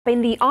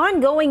In the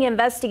ongoing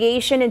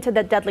investigation into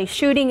the deadly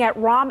shooting at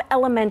Robb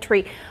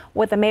Elementary,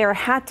 what the mayor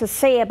had to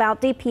say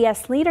about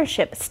DPS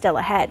leadership is still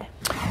ahead.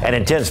 And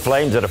intense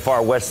flames at a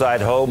far west side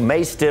home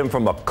may stem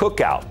from a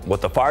cookout. What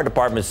the fire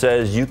department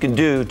says you can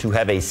do to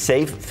have a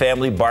safe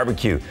family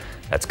barbecue.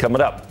 That's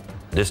coming up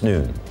this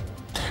noon.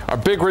 Our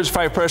Big Ridge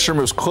 5 pressure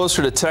moves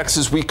closer to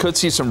Texas. We could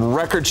see some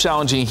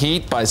record-challenging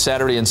heat by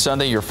Saturday and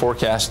Sunday. Your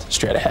forecast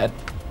straight ahead.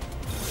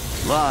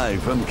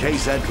 Live from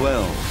KSAT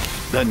 12.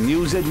 The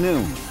news at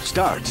noon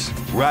starts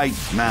right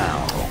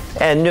now.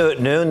 And new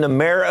at noon, the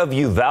mayor of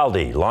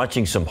Uvalde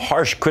launching some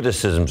harsh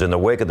criticisms in the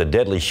wake of the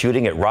deadly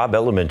shooting at Robb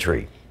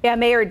Elementary. Yeah,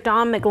 Mayor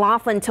Don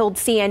McLaughlin told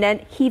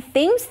CNN he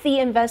thinks the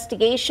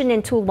investigation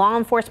into law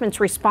enforcement's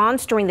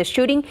response during the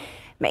shooting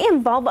may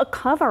involve a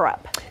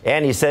cover-up.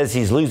 And he says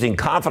he's losing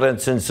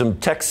confidence in some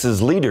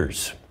Texas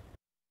leaders.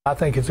 I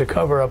think it's a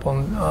cover-up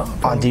on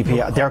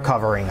DPS. They're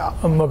covering up.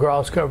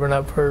 McGraw's covering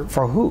up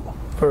for who?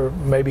 For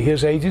maybe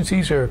his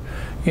agencies, or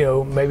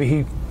maybe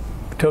he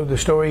told the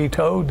story he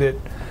told that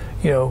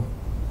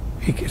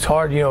it's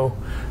hard.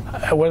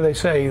 What do they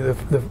say?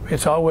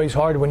 It's always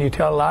hard when you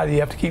tell a lie. You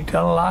have to keep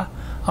telling a lie.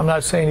 I'm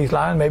not saying he's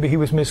lying. Maybe he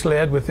was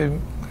misled with the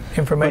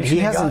information. But he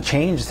hasn't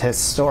changed his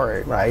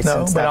story, right?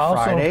 No, since but that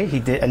also, Friday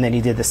he did, and then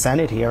he did the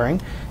Senate hearing,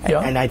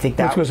 and I think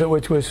that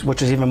which was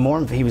even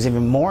more. He was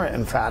even more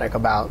emphatic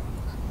about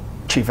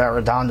Chief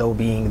Arredondo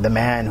being the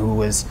man who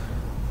was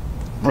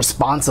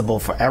responsible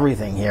for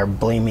everything here,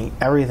 blaming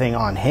everything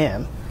on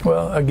him.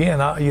 Well,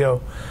 again,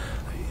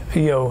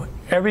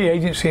 every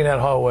agency in that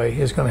hallway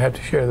is going to have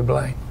to share the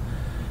blame.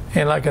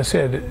 And like I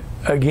said,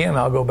 again,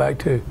 I'll go back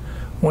to,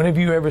 when have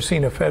you ever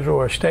seen a federal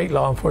or state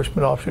law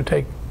enforcement officer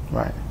take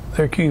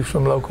their cues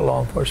from local law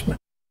enforcement?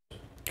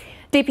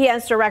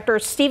 DPS Director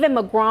Stephen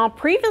McGraw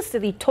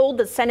previously told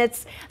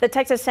the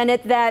Texas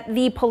Senate that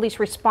the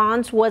police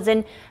response was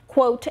an,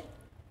 quote,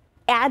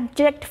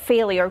 abject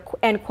failure,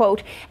 end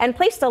quote, and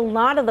placed a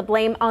lot of the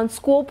blame on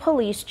school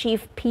police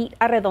chief Pete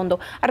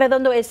Arredondo.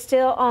 Arredondo is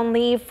still on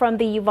leave from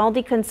the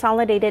Uvalde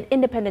Consolidated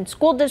Independent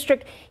School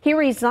District. He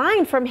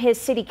resigned from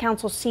his city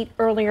council seat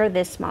earlier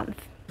this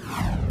month.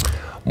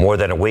 More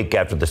than a week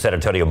after the San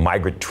Antonio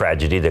migrant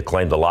tragedy that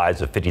claimed the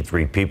lives of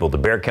 53 people, the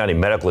Bexar County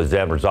Medical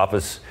Examiner's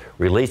Office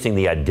releasing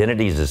the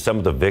identities of some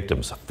of the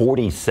victims.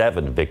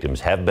 47 victims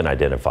have been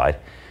identified.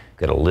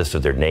 Got a list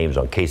of their names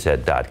on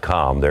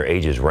KSAT.com. Their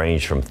ages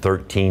range from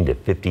 13 to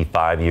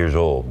 55 years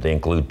old. They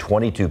include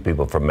 22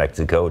 people from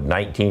Mexico,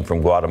 19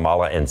 from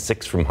Guatemala, and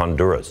 6 from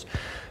Honduras.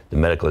 The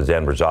medical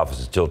examiner's office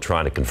is still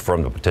trying to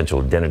confirm the potential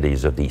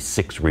identities of the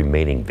 6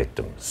 remaining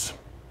victims.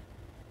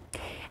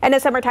 And a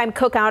summertime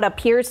cookout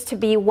appears to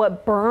be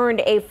what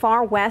burned a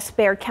far west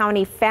Bexar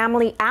County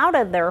family out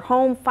of their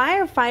home.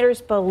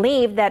 Firefighters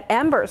believe that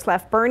embers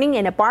left burning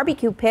in a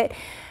barbecue pit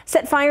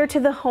set fire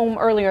to the home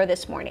earlier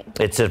this morning.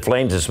 It set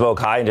flames and smoke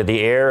high into the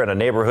air in a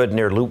neighborhood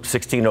near Loop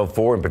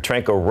 1604 and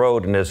Petranco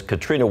Road. And as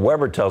Katrina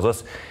Weber tells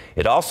us,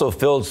 it also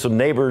filled some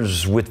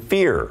neighbors with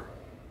fear.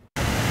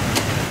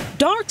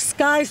 Dark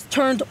skies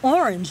turned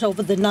orange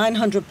over the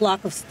 900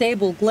 block of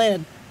Stable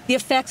Glen. The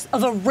effects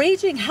of a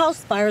raging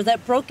house fire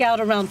that broke out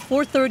around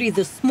 4:30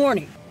 this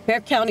morning.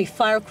 Bexar County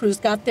fire crews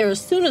got there as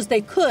soon as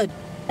they could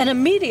and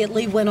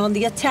immediately went on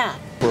the attack.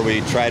 Where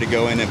we tried to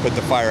go in and put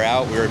the fire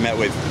out, we were met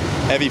with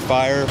heavy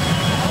fire.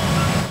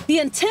 The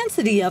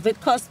intensity of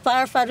it caused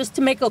firefighters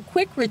to make a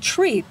quick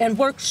retreat and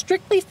work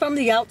strictly from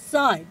the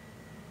outside.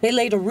 They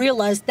later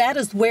realized that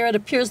is where it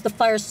appears the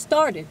fire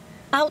started,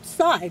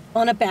 outside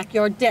on a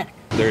backyard deck.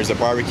 There's a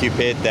barbecue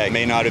pit that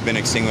may not have been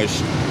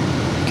extinguished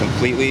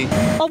completely.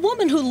 A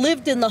woman who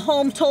lived in the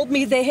home told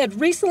me they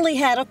had recently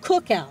had a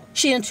cookout.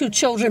 She and 2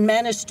 children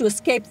managed to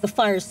escape the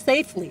fire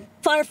safely.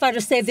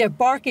 Firefighters say their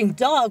barking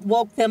dog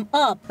woke them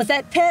up, but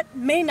that pet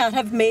may not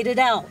have made it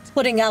out.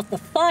 Putting out the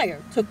fire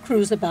took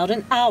crews about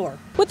an hour.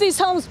 With these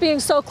homes being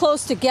so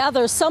close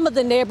together, some of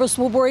the neighbors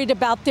were worried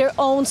about their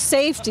own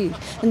safety,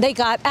 and they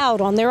got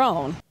out on their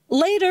own.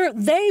 Later,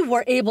 they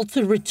were able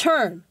to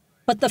return,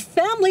 but the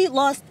family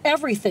lost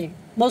everything,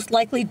 most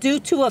likely due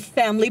to a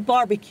family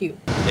barbecue.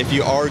 If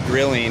you are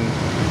grilling,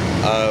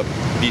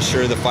 be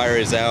sure the fire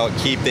is out.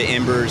 Keep the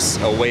embers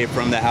away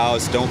from the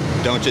house.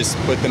 Don't just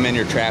put them in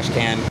your trash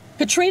can.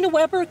 Katrina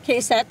Weber,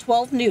 KSAT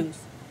 12 News.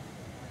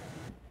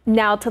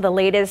 Now to the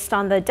latest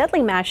on the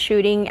deadly mass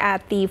shooting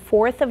at the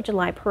 4th of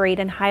July parade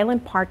in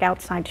Highland Park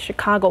outside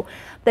Chicago.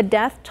 The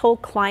death toll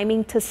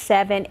climbing to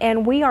 7,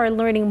 and we are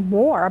learning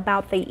more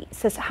about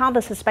how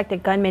the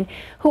suspected gunman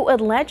who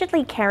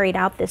allegedly carried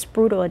out this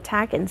brutal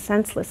attack and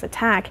senseless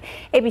attack.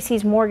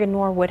 ABC's Morgan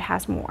Norwood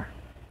has more.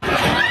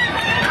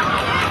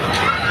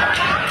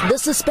 The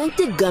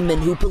suspected gunman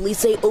who police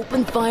say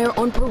opened fire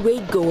on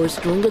parade goers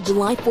during a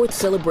July 4th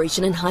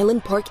celebration in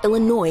Highland Park,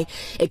 Illinois,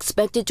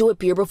 expected to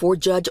appear before a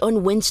judge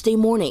on Wednesday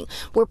morning,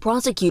 where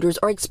prosecutors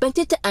are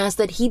expected to ask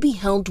that he be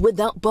held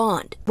without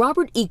bond.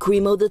 Robert E.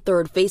 Cremo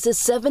III faces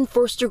 7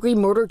 first-degree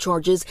murder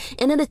charges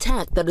in an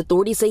attack that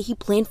authorities say he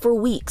planned for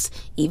weeks,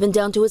 even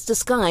down to his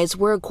disguise,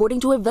 where,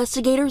 according to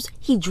investigators,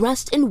 he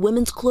dressed in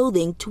women's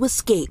clothing to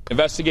escape.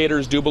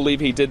 Investigators do believe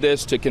he did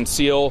this to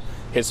conceal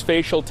his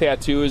facial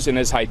tattoos and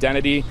his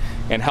identity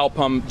and help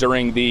him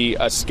during the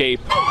escape.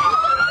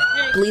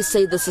 Police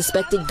say the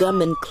suspected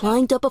gunman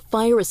climbed up a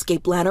fire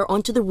escape ladder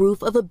onto the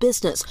roof of a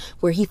business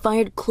where he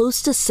fired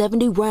close to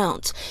 70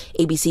 rounds.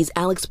 ABC's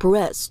Alex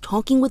Perez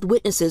talking with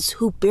witnesses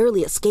who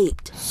barely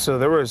escaped. So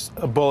there was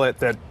a bullet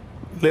that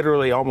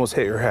literally almost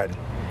hit your head.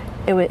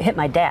 It hit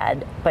my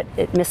dad, but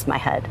it missed my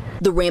head.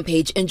 The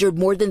rampage injured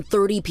more than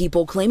 30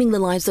 people, claiming the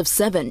lives of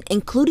 7,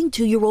 including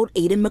 2-year-old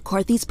Aiden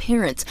McCarthy's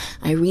parents,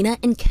 Irina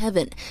and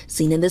Kevin,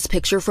 seen in this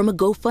picture from a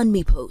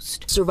GoFundMe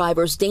post.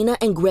 Survivors Dana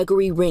and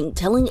Gregory Ring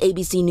telling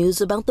ABC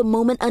News about the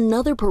moment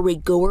another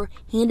parade goer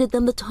handed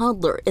them the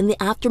toddler in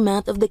the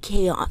aftermath of the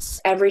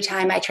chaos. Every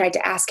time I tried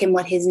to ask him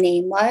what his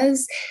name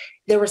was,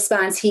 the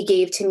response he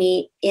gave to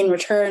me in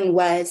return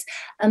was,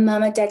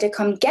 Mama, Dada,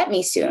 come get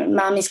me soon.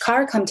 Mommy's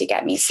car come to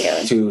get me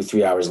soon.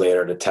 2-3 hours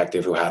later, a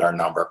detective who had our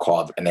number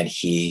called, and then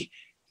he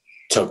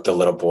took the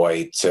little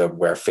boy to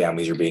where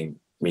families were being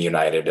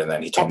reunited, and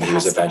then he told me he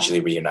was eventually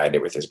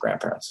reunited with his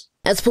grandparents.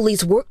 As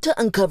police work to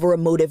uncover a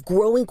motive,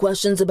 growing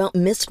questions about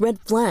missed red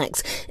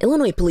flags.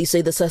 Illinois police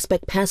say the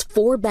suspect passed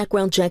 4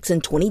 background checks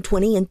in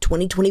 2020 and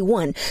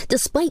 2021,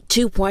 despite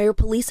 2 prior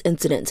police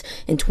incidents.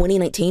 In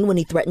 2019, when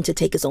he threatened to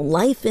take his own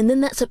life, and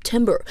then that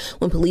September,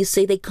 when police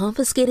say they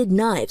confiscated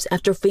knives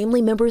after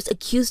family members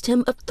accused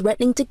him of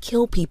threatening to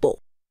kill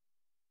people.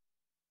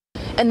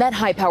 And that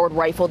high-powered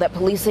rifle that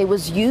police say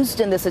was used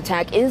in this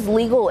attack is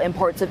legal in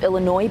parts of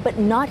Illinois, but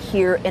not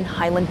here in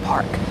Highland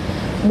Park.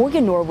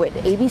 Morgan Norwood,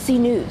 ABC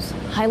News,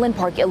 Highland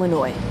Park,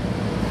 Illinois.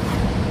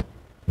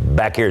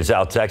 Back here in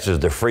South Texas,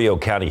 the Frio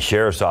County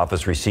Sheriff's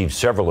Office received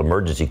several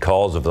emergency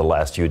calls over the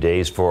last few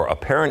days for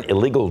apparent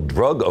illegal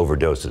drug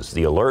overdoses.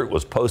 The alert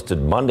was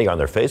posted Monday on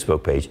their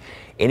Facebook page.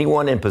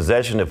 Anyone in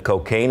possession of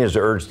cocaine is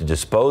urged to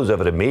dispose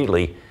of it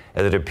immediately,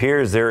 as it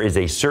appears there is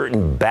a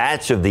certain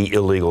batch of the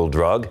illegal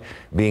drug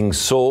being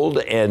sold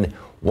and,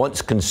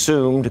 once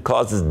consumed,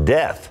 causes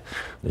death.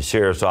 The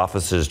sheriff's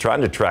office is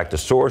trying to track the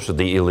source of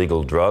the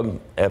illegal drug.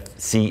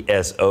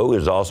 FCSO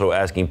is also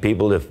asking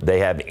people if they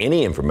have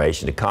any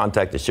information to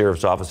contact the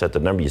sheriff's office at the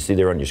number you see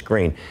there on your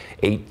screen,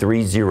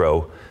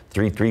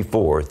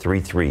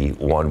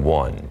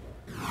 830-334-3311.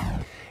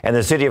 And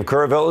the city of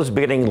Kerrville is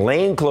beginning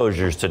lane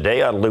closures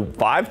today on Loop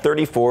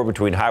 534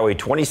 between Highway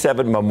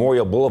 27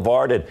 Memorial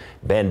Boulevard and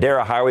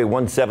Bandera Highway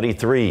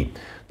 173.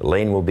 The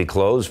lane will be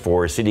closed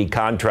for city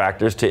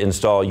contractors to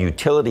install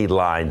utility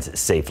lines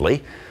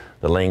safely.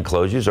 The lane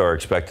closures are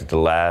expected to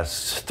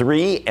last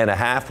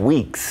 3.5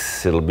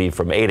 weeks. It'll be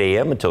from 8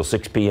 a.m. until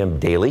 6 p.m.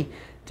 daily.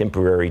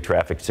 Temporary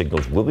traffic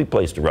signals will be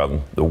placed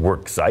around the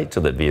work site so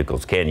that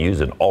vehicles can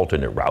use an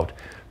alternate route.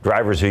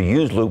 Drivers who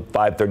use Loop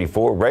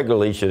 534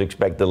 regularly should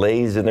expect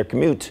delays in their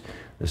commutes.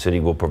 The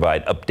city will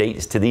provide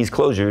updates to these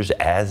closures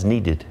as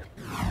needed.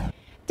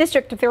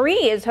 District 3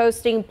 is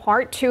hosting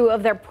part 2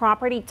 of their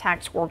property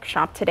tax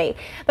workshop today.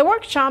 The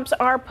workshops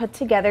are put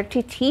together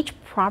to teach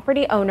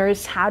property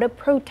owners how to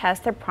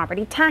protest their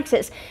property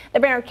taxes. The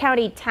Barron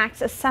County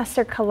Tax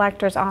Assessor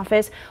Collector's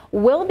Office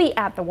will be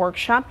at the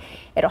workshop.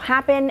 It'll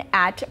happen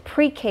at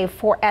Pre-K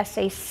for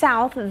SA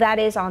South, that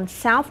is on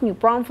South New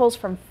Braunfels,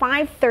 from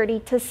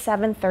 5:30 to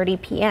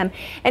 7:30 p.m.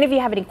 And if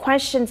you have any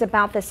questions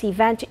about this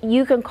event,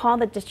 you can call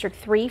the District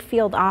 3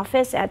 field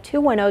office at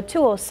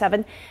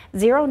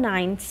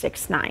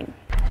 210-207-0969.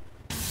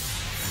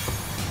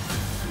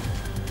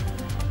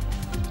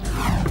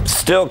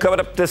 Still coming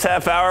up this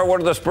half hour,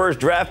 one of the Spurs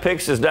draft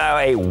picks is now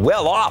a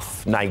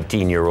well-off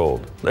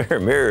 19-year-old.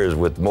 Larry Mears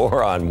with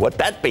more on what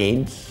that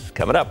means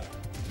coming up.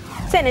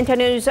 San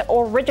Antonio's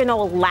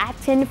original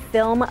Latin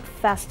Film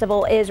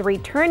Festival is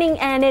returning,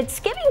 and it's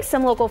giving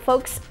some local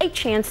folks a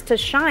chance to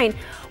shine.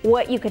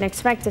 What you can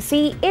expect to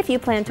see if you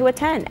plan to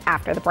attend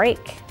after the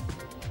break.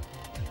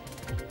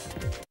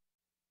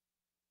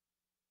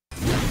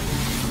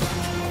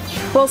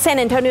 Well, San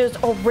Antonio's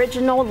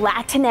original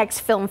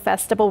Latinx Film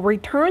Festival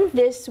returned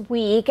this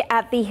week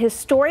at the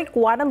historic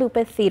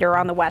Guadalupe Theater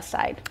on the west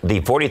side.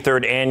 The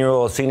 43rd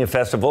annual Cine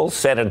Festival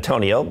San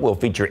Antonio will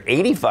feature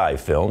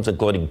 85 films,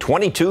 including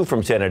 22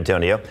 from San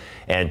Antonio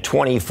and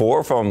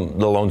 24 from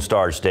the Lone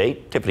Star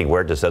State. Tiffany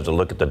Huertas has a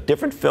look at the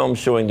different films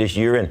showing this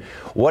year and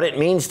what it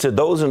means to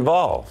those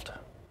involved.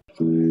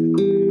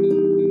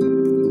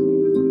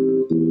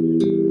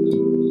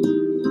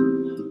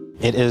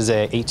 It is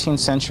an 18th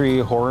century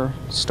horror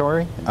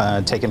story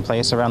taking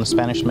place around the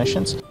Spanish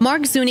missions.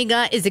 Mark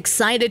Zuniga is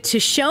excited to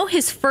show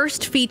his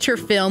first feature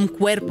film,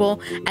 Cuerpo,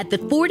 at the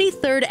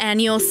 43rd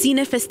annual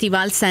Cine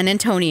Festival San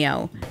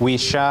Antonio. We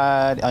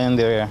shot in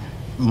the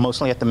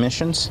mostly at the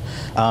missions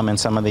and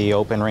some of the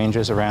open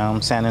ranges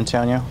around San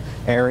Antonio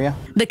area.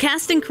 The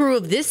cast and crew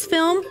of this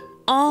film,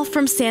 all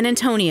from San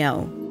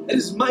Antonio. It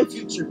is my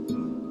future,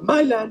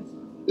 my land,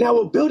 and I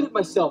will build it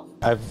myself.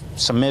 I've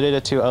submitted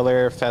it to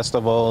other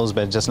festivals,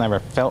 but it just never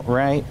felt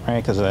right?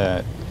 Because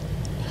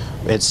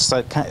it's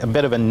a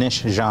bit of a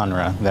niche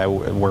genre that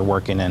we're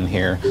working in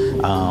here.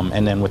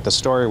 And then with the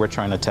story we're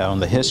trying to tell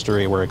and the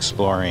history we're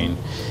exploring,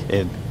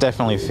 it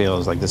definitely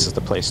feels like this is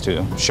the place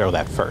to show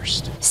that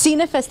first.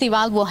 Cine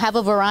Festival will have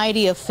a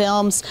variety of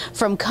films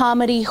from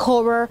comedy,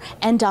 horror,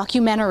 and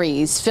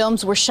documentaries.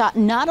 Films were shot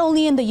not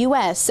only in the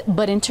U.S.,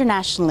 but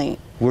internationally.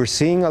 We're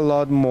seeing a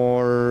lot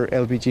more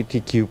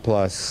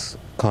LGBTQ+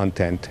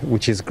 content,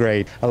 which is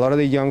great. A lot of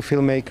the young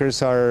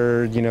filmmakers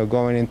are,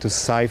 going into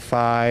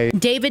sci-fi.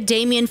 David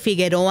Damien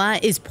Figueroa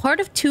is part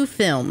of two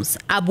films,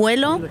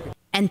 Abuelo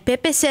and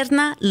Pepe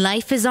Serna,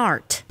 Life is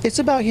Art. It's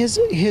about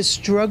his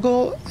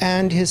struggle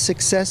and his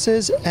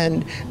successes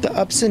and the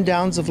ups and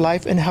downs of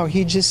life and how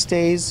he just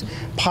stays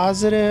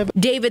positive.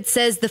 David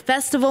says the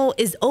festival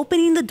is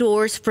opening the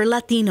doors for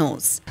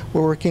Latinos.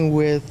 We're working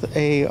with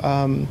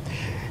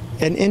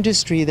an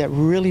industry that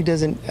really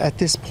doesn't, at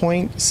this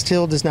point,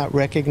 still does not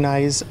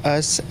recognize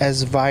us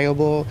as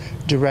viable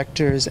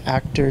directors,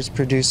 actors,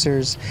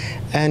 producers,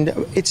 and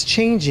it's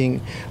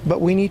changing, but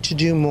we need to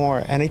do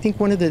more. And I think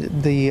one of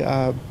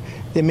the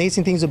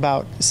amazing things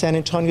about San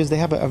Antonio is they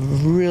have a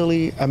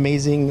really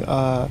amazing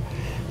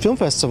film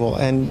festival,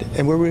 and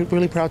we're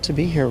really proud to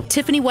be here.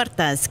 Tiffany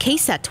Huertas,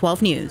 KSAT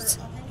 12 News.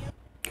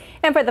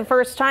 And for the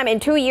first time in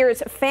 2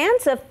 years,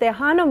 fans of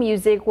Tejano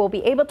music will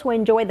be able to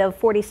enjoy the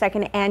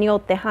 42nd annual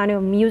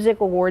Tejano Music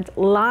Awards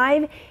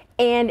live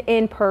and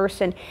in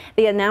person.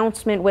 The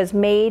announcement was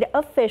made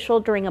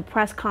official during a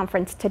press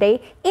conference today,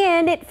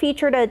 and it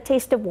featured a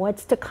taste of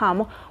what's to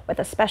come with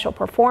a special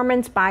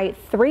performance by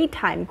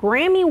three-time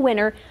Grammy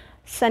winner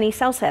Sunny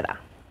Salceda.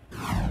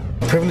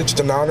 Privileged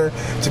and honored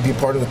to be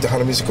part of the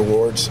Tejano Music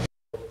Awards.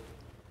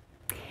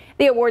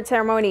 The award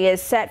ceremony is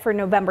set for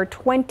November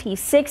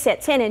 26th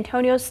at San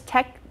Antonio's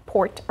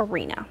Techport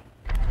Arena.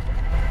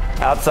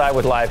 Outside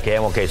with live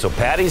cam. Okay, so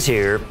Patty's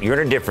here. You're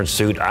in a different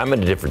suit. I'm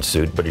in a different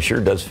suit, but it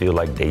sure does feel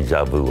like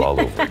deja vu all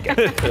over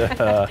again.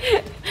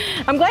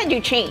 I'm glad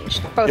you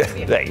changed, both of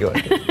you. Thank you.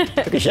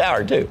 Took a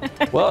shower, too.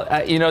 Well,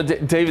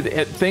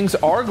 David, things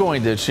are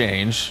going to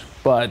change,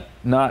 but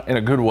not in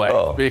a good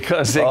way,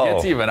 because it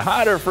gets even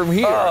hotter from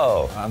here.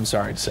 I'm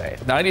sorry to say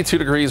it. 92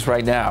 degrees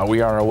right now.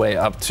 We are on our way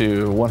up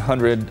to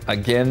 100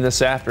 again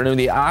this afternoon.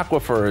 The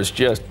aquifer is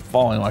just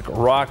falling like a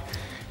rock.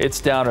 It's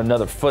down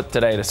another foot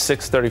today to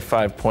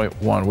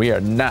 635.1. We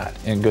are not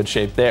in good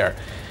shape there.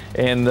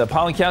 And the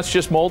pollen count's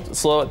just mold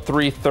slow at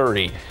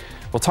 330.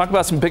 We'll talk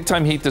about some big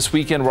time heat this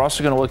weekend. We're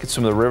also going to look at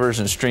some of the rivers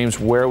and streams.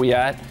 Where are we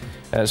at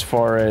as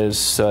far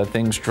as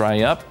things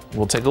dry up?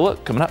 We'll take a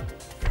look coming up.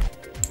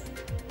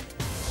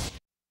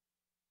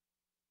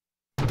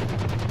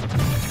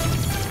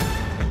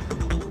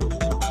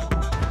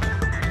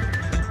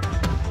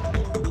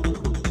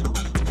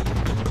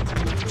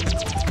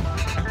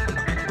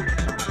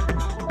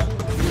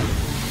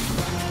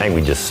 I think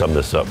we just sum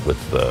this up with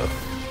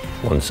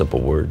one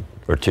simple word,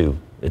 or two.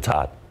 It's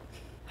hot.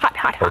 Hot,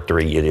 hot, hot. Or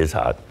three, it is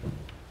hot.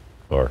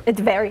 Or it's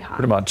very hot.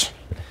 Pretty much.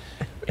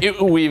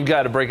 We've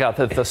got to break out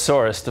the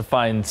thesaurus to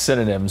find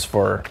synonyms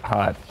for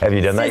hot. Have you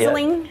done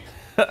Sizzling?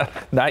 that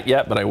yet? Not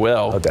yet, but I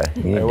will. Okay. I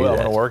will. I'm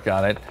going to work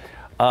on it.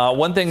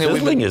 One thing that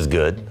sizzling is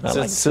good. I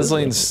like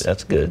sizzling's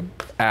that's good.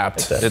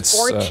 Apt. Like it's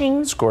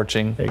scorching.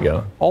 Scorching. There you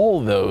go.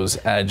 All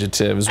those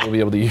adjectives we'll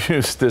be able to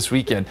use this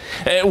weekend.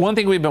 And one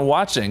thing we've been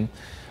watching.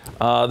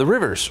 The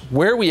rivers,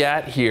 where are we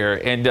at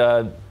here? And,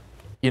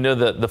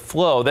 the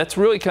flow, that's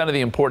really kind of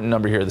the important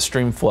number here, the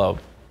stream flow.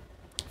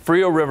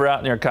 Frio River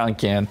out near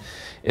Concan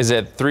is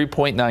at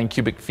 3.9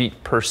 cubic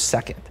feet per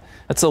second.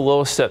 That's the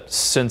lowest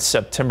since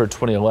September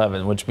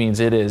 2011, which means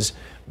it is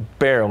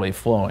barely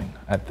flowing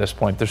at this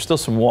point. There's still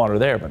some water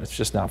there, but it's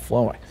just not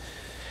flowing.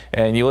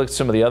 And you look at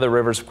some of the other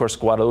rivers, of course,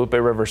 Guadalupe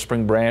River,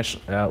 Spring Branch,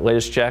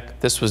 latest check,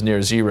 this was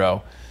near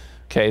zero.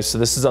 Okay, so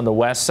this is on the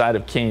west side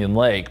of Canyon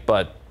Lake,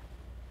 but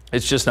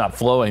it's just not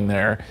flowing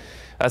there.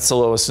 That's the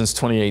lowest since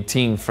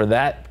 2018 for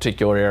that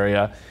particular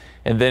area.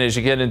 And then as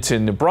you get into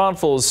New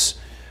Braunfels,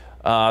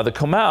 the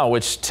Comal,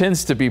 which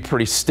tends to be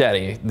pretty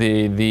steady,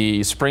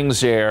 the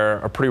springs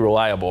there are pretty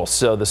reliable.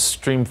 So the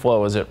stream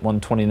flow is at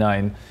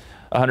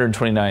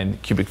 129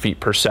 cubic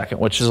feet per second,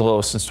 which is the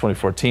lowest since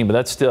 2014. But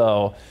that's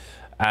still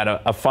at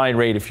a fine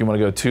rate if you want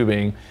to go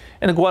tubing.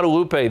 And the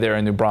Guadalupe there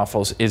in New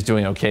Braunfels is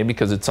doing okay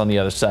because it's on the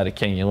other side of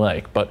Canyon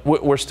Lake. But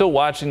we're still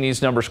watching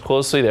these numbers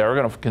closely. They are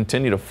going to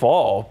continue to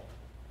fall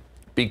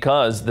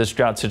because this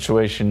drought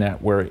situation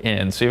that we're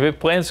in. So if you have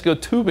plans to go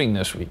tubing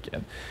this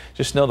weekend,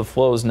 just know the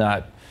flow is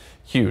not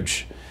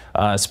huge,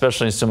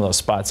 especially in some of those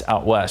spots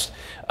out west.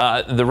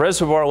 The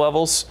reservoir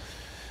levels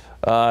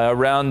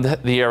around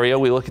the area,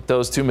 we look at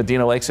those two.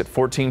 Medina Lake's at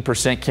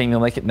 14%,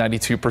 Canyon Lake at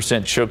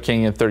 92%, Choke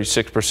Canyon at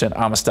 36%,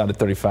 Amistad at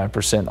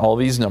 35%. All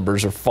these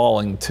numbers are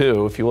falling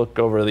too. If you look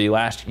over the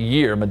last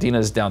year, Medina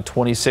is down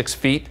 26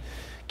 feet,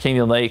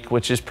 Canyon Lake,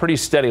 which is pretty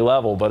steady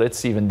level, but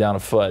it's even down a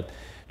foot.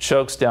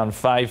 Chokes down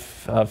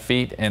 5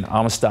 feet and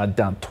Amistad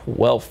down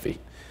 12 feet.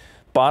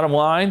 Bottom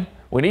line,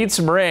 we need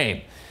some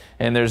rain,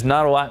 and there's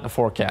not a lot in the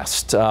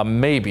forecast.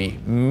 Maybe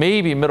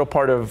middle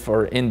part of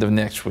or end of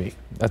next week.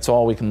 That's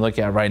all we can look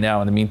at right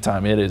now. In the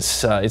meantime,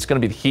 it's going to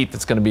be the heat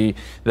that's going to be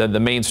the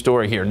main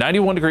story here.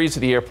 91 degrees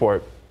at the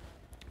airport.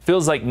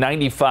 Feels like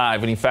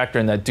 95 when you factor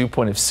in that dew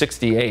point of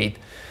 68.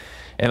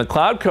 And the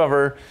cloud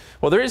cover,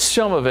 well, there is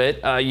some of it.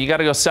 You got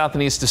to go south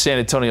and east to San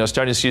Antonio.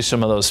 Starting to see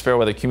some of those fair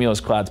weather cumulus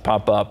clouds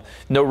pop up.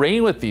 No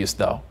rain with these,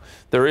 though.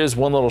 There is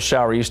one little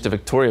shower east of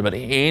Victoria, but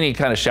any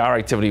kind of shower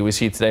activity we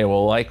see today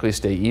will likely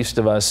stay east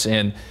of us,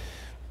 and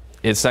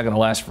it's not going to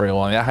last very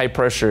long. That high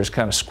pressure is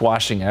kind of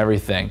squashing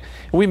everything.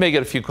 We may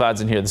get a few clouds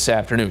in here this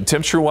afternoon.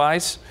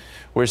 Temperature-wise,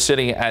 we're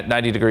sitting at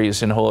 90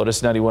 degrees in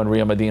Helotes, 91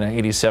 Rio Medina,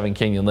 87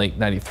 Canyon Lake,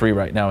 93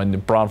 right now in New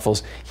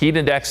Braunfels. Heat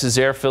index is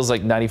there, feels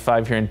like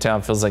 95 here in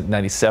town, feels like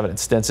 97 at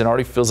Stinson,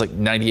 already feels like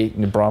 98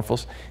 in New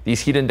Braunfels.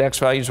 These heat index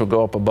values will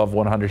go up above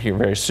 100 here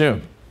very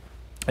soon.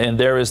 And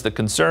there is the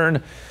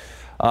concern.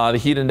 The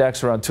heat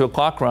index around 2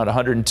 o'clock, around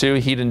 102.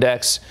 Heat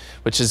index,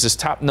 which is this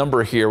top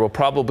number here, will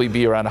probably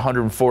be around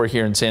 104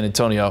 here in San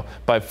Antonio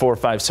by 4,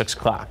 5, 6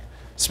 o'clock.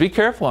 So be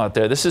careful out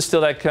there. This is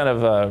still that kind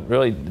of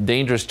really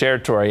dangerous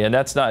territory, and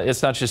it's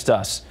not just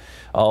us.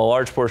 A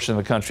large portion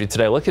of the country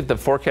today. Look at the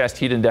forecast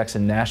heat index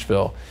in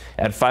Nashville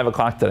at 5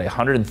 o'clock today,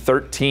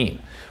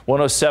 113.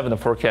 107, the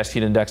forecast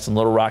heat index in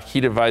Little Rock.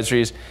 Heat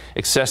advisories,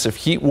 excessive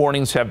heat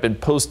warnings have been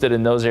posted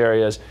in those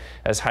areas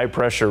as high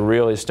pressure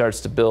really starts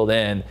to build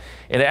in.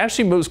 And it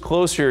actually moves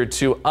closer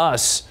to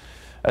us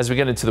as we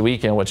get into the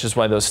weekend, which is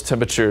why those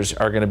temperatures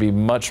are going to be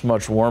much,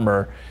 much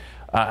warmer.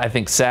 I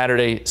think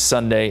Saturday,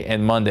 Sunday,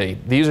 and Monday.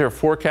 These are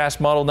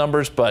forecast model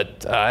numbers,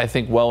 but I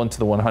think well into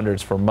the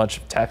 100s for much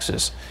of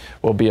Texas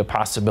will be a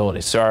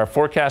possibility. So our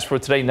forecast for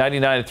today,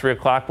 99 at 3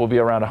 o'clock, will be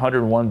around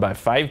 101 by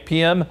 5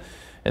 p.m.,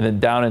 and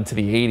then down into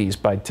the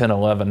 80s by 10,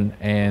 11,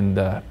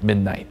 and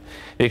midnight.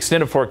 The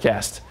extended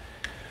forecast,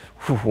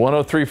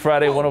 103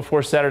 Friday,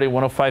 104 Saturday,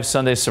 105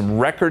 Sunday. Some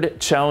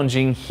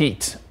record-challenging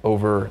heat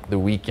over the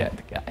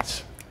weekend,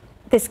 guys.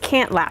 This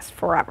can't last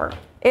forever.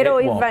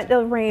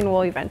 The rain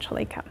will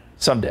eventually come.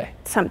 Someday.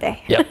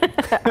 Someday.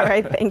 Yep. All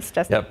right, thanks,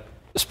 Justin. Yep.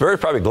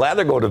 Spurs probably glad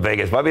they're going to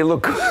Vegas. Might be a little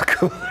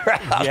cooler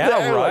out yeah,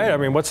 there. right. I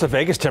mean, what's the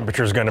Vegas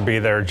temperature going to be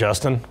there,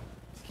 Justin?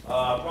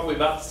 Probably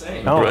about the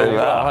same. Oh, really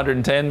about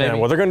 110 maybe. Yeah,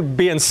 well, they're going to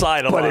be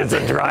inside a lot. But it's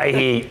a dry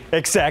heat.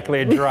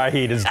 Exactly. A dry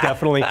heat is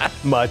definitely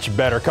much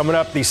better. Coming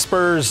up, the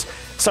Spurs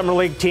Summer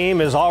League team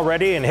is all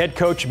ready, and head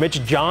coach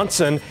Mitch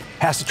Johnson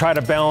has to try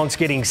to balance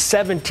getting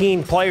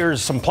 17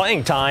 players some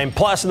playing time.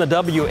 Plus, in the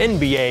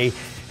WNBA,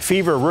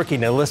 Fever rookie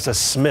Nelissa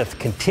Smith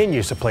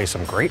continues to play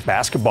some great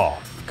basketball.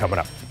 Coming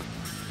up.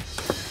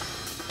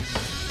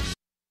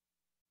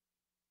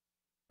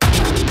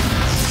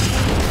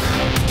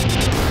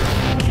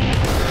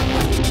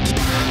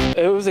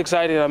 It was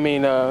exciting. I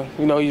mean,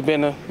 he's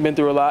been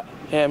through a lot,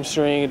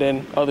 hamstring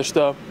and other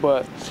stuff,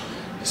 but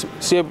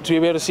to be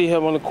able to see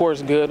him on the court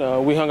is good.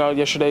 We hung out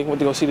yesterday, went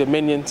to go see the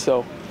Minions,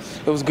 so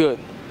it was good.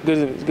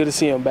 Good to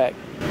see him back.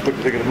 What did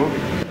you think of the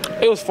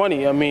movie? It was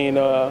funny. I mean,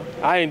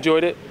 I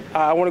enjoyed it.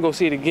 I want to go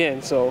see it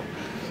again, so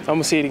I'm going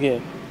to see it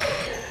again.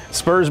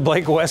 Spurs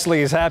Blake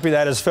Wesley is happy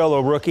that his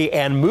fellow rookie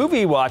and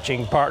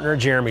movie-watching partner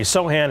Jeremy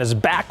Sohan is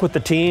back with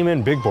the team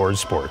in Big Board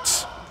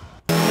Sports.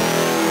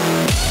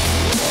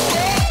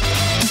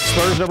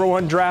 Spurs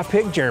 #1 draft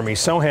pick Jeremy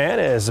Sohan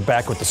is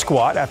back with the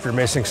squad after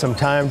missing some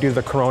time due to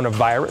the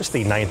coronavirus.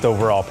 The 9th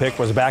overall pick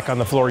was back on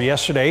the floor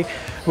yesterday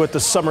with the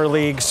Summer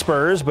League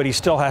Spurs, but he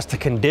still has to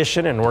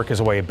condition and work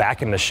his way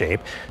back into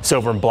shape.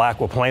 Silver and Black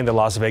will play in the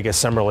Las Vegas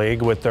Summer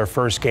League with their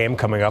first game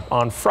coming up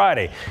on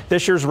Friday.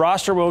 This year's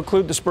roster will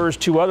include the Spurs'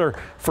 2 other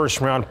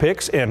first-round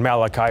picks in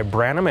Malachi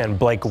Branham and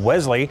Blake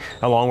Wesley,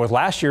 along with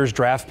last year's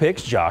draft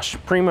picks Josh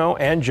Primo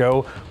and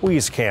Joe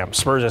Wieskamp.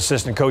 Spurs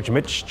assistant coach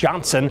Mitch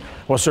Johnson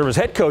will serve as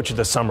head coach of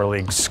the Summer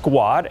League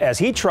squad as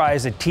he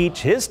tries to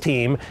teach his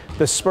team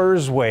the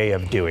Spurs way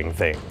of doing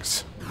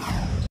things.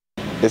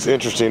 It's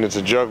interesting. It's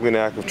a juggling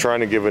act of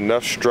trying to give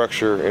enough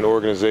structure and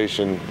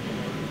organization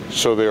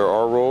so there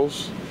are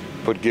roles,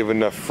 but give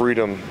enough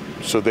freedom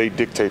so they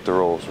dictate the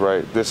roles,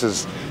 right?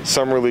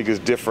 Summer League is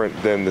different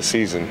than the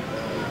season.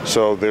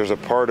 So there's a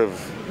part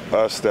of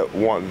us that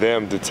want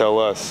them to tell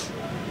us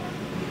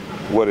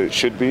what it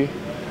should be,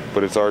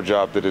 but it's our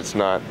job that it's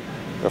not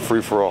a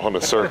free-for-all on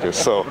a circus.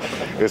 So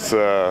it's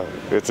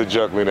a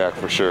juggling act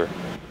for sure.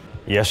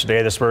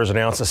 Yesterday, the Spurs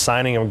announced the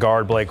signing of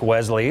guard Blake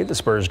Wesley. The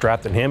Spurs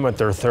drafted him with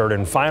their 3rd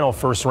and final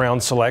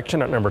first-round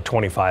selection at number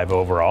 25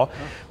 overall.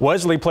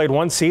 Wesley played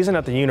 1 season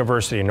at the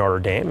University of Notre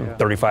Dame. In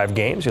 35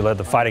 games, he led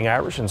the Fighting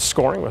Irish in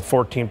scoring with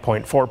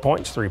 14.4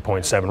 points,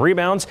 3.7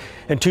 rebounds,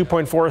 and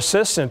 2.4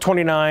 assists in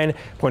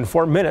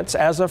 29.4 minutes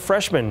as a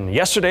freshman.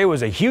 Yesterday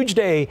was a huge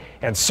day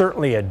and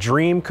certainly a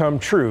dream come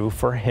true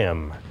for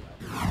him.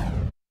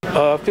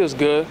 It feels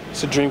good.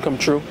 It's a dream come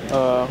true.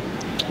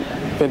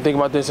 Been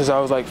thinking about this since I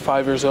was like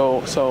 5 years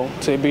old. So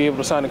to be able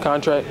to sign a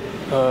contract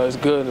is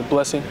good, a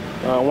blessing,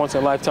 once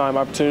in a lifetime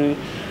opportunity.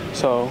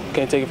 So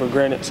can't take it for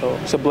granted. So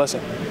it's a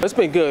blessing. It's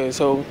been good.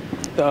 So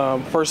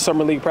first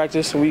summer league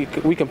practice, we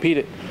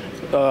competed.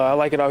 I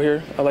like it out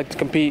here. I like to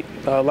compete.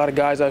 A lot of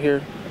guys out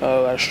here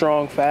are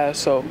strong,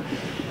 fast. So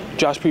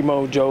Josh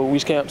Primo, Joe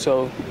Wieskamp.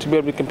 So to be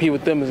able to compete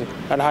with them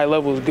at a high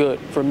level is good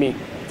for me.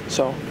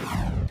 So.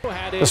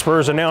 The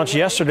Spurs announced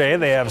yesterday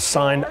they have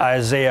signed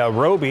Isaiah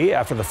Roby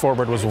after the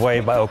forward was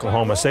waived by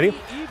Oklahoma City.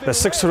 The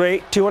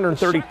 6'8",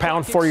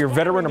 230-pound four-year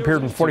veteran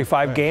appeared in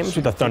 45 games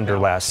with the Thunder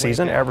last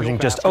season, averaging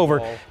just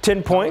over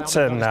 10 points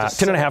and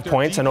 10.5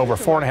 points and over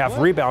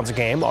 4.5 rebounds a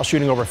game, while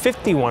shooting over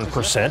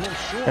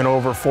 51% and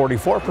over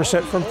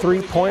 44% from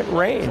three-point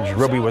range.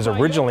 Roby was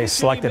originally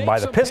selected by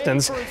the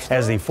Pistons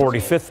as the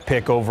 45th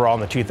pick overall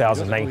in the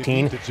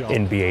 2019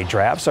 NBA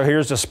draft. So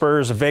here's the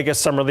Spurs Vegas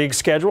Summer League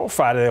schedule.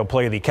 Friday they'll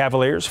play the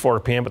Cavaliers, 4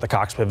 p.m. at the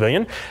Cox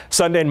Pavilion.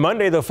 Sunday and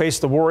Monday they'll face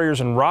the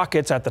Warriors and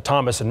Rockets at the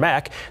Thomas and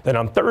Mack. Then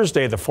on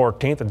Thursday the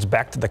 14th, it's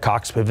back to the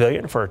Cox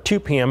Pavilion for a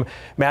 2 p.m.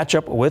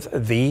 matchup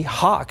with the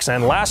Hawks.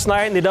 And last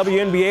night in the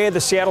WNBA,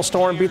 the Seattle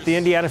Storm beat the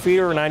Indiana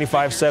Fever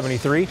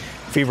 95-73.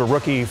 Fever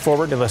rookie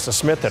forward Alyssa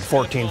Smith had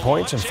 14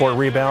 points and 4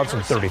 rebounds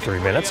in 33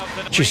 minutes.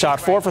 She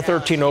shot 4 for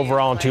 13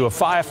 overall and 2 of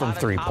 5 from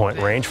three-point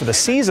range. For the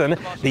season,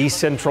 the East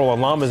Central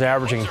alum is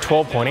averaging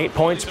 12.8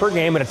 points per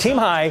game and a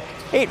team-high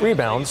 8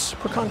 rebounds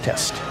per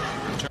contest.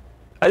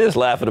 I just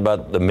laughing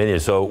about the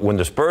Minions. So when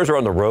the Spurs are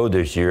on the road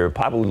this year,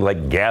 Papa would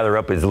like gather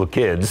up his little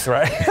kids,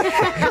 right?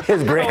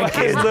 His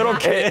grandkids, his little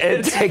kids,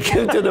 and take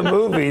him to the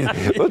movies.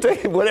 We'll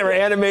take whatever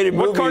animated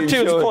movie. What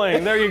cartoon's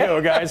playing? There you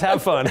go, guys.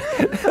 Have fun.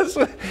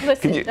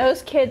 Listen,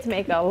 those kids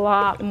make a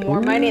lot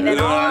more money than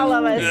all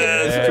of us.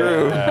 That's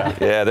true.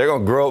 Yeah, they're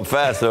gonna grow up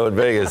fast though in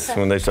Vegas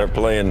when they start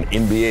playing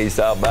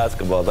NBA-style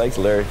basketball. Thanks,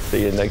 Larry.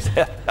 See you next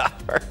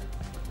hour.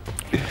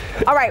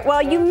 All right,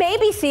 well, you may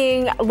be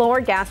seeing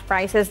lower gas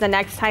prices the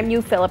next time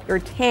you fill up your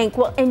tank.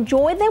 Well,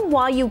 enjoy them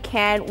while you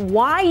can.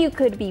 Why you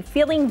could be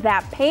feeling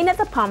that pain at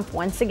the pump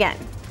once again.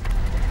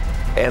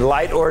 And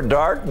light or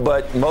dark,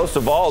 but most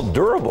of all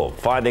durable.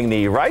 Finding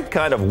the right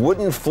kind of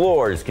wooden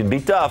floors can be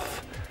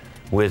tough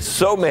with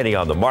so many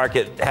on the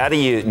market. How do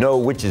you know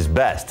which is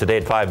best? Today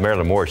at 5,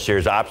 Marilyn Moore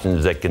shares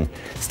options that can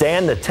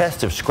stand the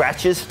test of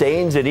scratches,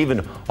 stains, and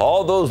even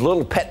all those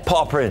little pet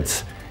paw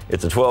prints.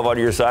 It's a 12 on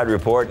your side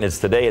report, and it's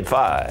today at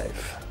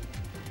 5.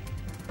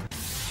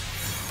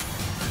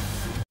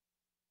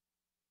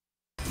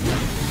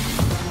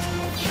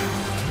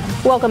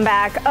 Welcome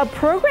back. A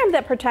program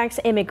that protects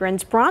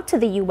immigrants brought to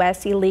the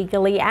U.S.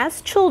 illegally as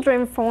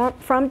children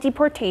from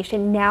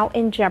deportation now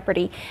in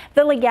jeopardy.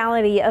 The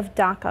legality of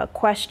DACA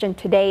questioned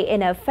today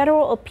in a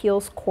federal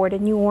appeals court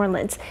in New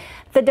Orleans.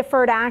 The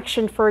Deferred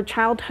Action for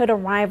Childhood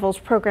Arrivals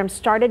program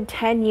started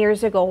 10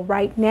 years ago.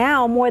 Right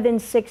now, more than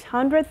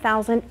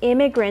 600,000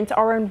 immigrants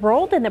are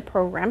enrolled in the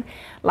program.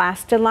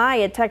 Last July,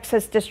 a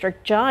Texas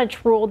district judge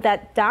ruled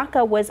that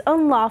DACA was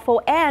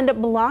unlawful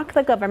and blocked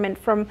the government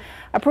from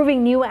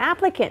approving new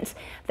applicants.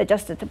 The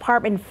Justice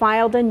Department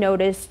filed a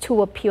notice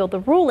to appeal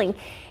the ruling.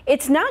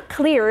 It's not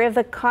clear if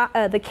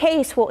the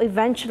case will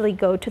eventually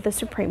go to the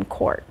Supreme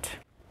Court.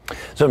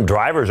 Some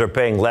drivers are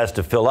paying less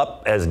to fill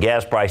up as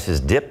gas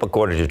prices dip,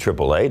 according to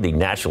AAA. The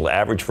national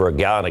average for a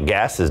gallon of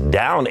gas is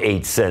down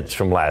 8 cents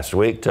from last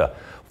week to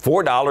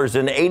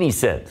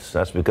 $4.80.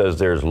 That's because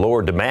there's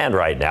lower demand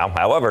right now.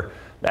 However,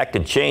 that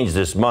could change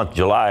this month.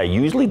 July,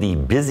 usually the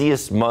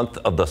busiest month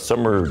of the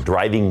summer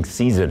driving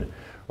season.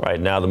 Right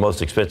now, the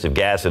most expensive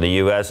gas in the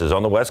U.S. is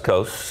on the West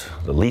Coast.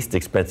 The least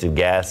expensive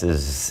gas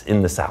is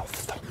in the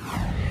South.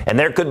 And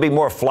there could be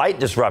more flight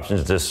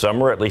disruptions this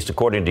summer, at least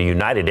according to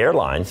United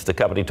Airlines. The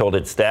company told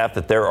its staff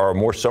that there are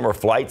more summer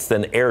flights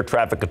than air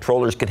traffic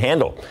controllers can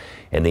handle.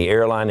 And the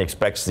airline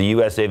expects the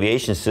U.S.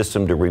 aviation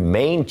system to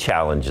remain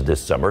challenged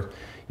this summer.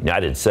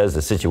 United says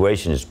the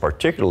situation is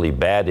particularly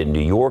bad in New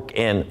York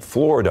and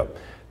Florida.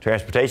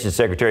 Transportation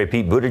Secretary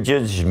Pete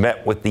Buttigieg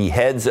met with the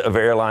heads of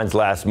airlines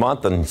last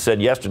month and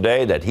said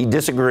yesterday that he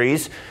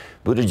disagrees.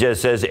 Buttigieg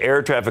says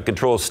air traffic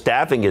control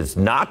staffing is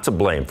not to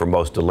blame for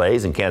most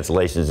delays and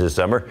cancellations this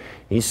summer.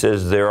 He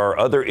says there are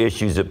other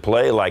issues at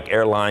play, like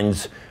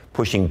airlines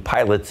pushing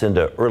pilots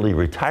into early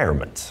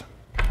retirements.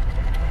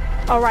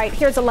 All right,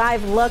 here's a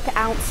live look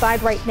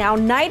outside right now.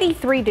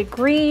 93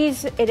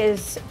 degrees. It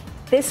is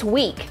this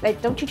week.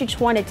 Don't you just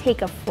want to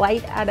take a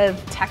flight out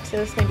of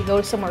Texas, maybe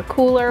go somewhere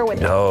cooler?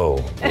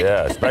 No,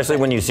 yeah, especially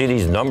when you see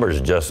these numbers,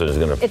 Justin is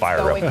going to fire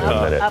up in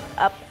a minute.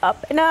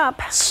 Up, and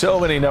up. So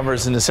many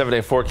numbers in the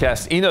 7-day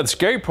forecast. You know, the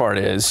scary part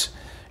is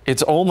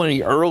it's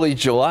only early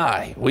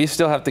July. We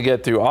still have to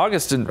get through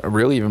August and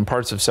really even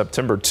parts of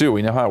September, too.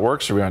 We know how it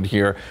works around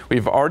here.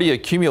 We've already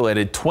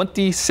accumulated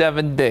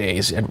 27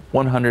 days at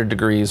 100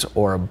 degrees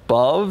or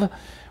above.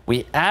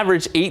 We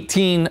average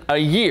 18 a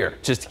year,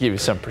 just to give you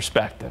some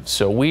perspective.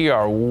 So we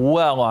are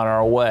well on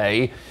our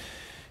way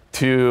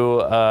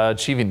to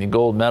achieving the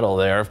gold medal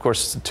there. Of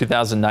course, in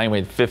 2009, we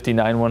had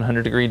 59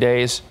 100-degree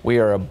days. We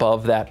are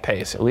above that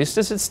pace, at least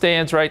as it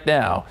stands right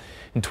now.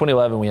 In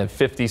 2011, we had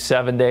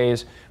 57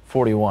 days,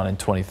 41 in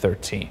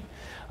 2013.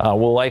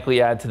 We'll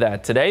likely add to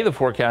that today. The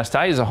forecast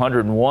high is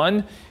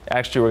 101.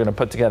 Actually, we're going to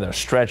put together a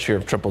stretch here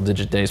of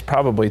triple-digit days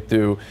probably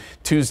through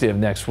Tuesday of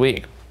next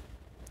week.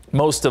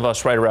 Most of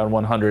us right around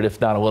 100,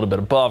 if not a little bit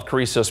above.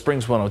 Carrizo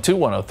Springs 102,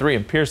 103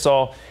 in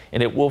Pearsall,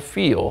 and it will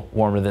feel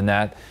warmer than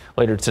that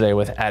later today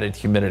with added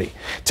humidity.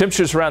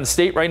 Temperatures around the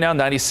state right now,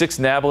 96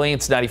 in Abilene,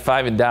 it's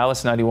 95 in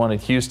Dallas, 91 in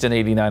Houston,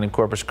 89 in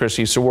Corpus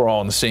Christi. So we're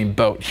all in the same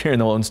boat here in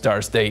the Lone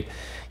Star State.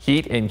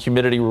 Heat and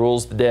humidity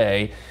rules the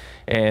day,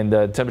 and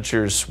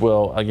temperatures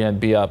will again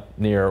be up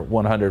near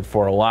 100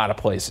 for a lot of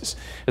places.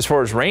 As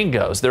far as rain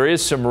goes, there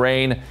is some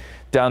rain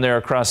down there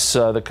across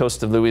the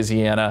coast of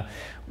Louisiana.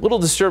 Little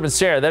disturbance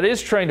there. That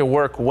is trying to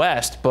work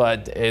west,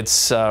 but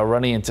it's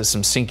running into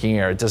some sinking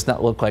air. It does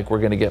not look like we're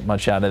going to get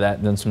much out of that.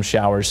 And then some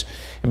showers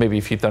and maybe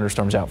a few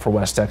thunderstorms out for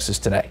West Texas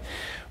today.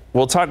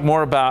 We'll talk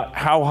more about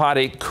how hot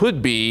it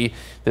could be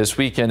this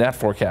weekend. That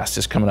forecast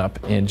is coming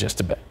up in just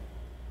a bit.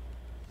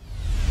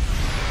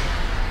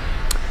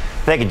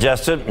 Thank you,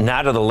 Justin.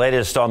 Now to the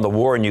latest on the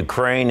war in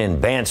Ukraine.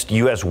 Advanced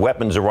U.S.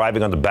 weapons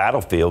arriving on the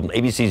battlefield.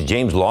 ABC's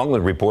James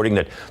Longland reporting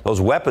that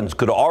those weapons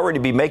could already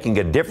be making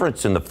a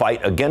difference in the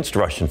fight against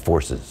Russian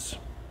forces.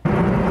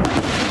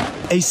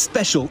 A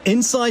special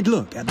inside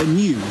look at the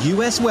new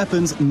U.S.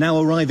 weapons now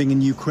arriving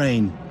in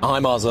Ukraine.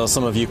 HIMARS are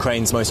some of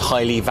Ukraine's most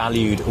highly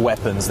valued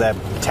weapons. They're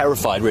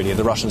terrified, really, of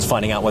the Russians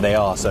finding out where they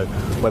are, so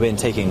we've been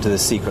taking them to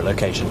this secret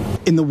location.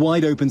 In the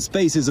wide open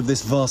spaces of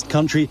this vast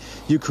country,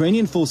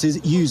 Ukrainian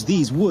forces use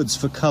these woods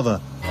for cover.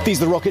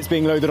 These are the rockets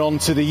being loaded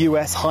onto the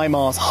U.S.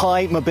 HIMARS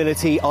high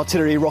mobility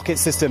artillery rocket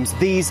systems.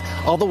 These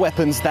are the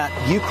weapons that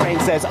Ukraine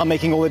says are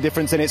making all the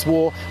difference in its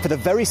war for the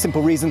very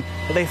simple reason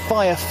that they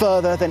fire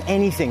further than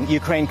anything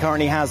Ukraine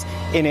currently has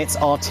in its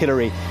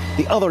artillery.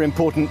 The other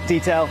important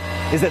detail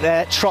is that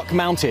they're truck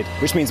mounted,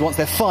 which means once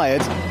they're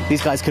fired,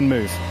 these guys can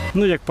move.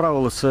 We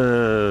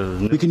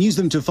can use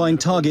them to find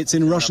targets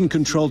in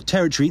Russian-controlled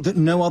territory that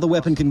no other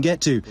weapon can get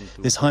to.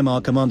 This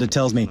HIMARS commander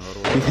tells me.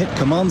 We've hit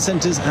command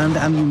centers and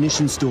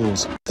ammunition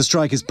stores. The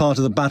strike is part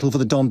of the battle for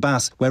the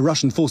Donbass, where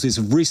Russian forces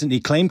have recently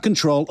claimed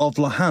control of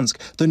Luhansk,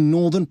 the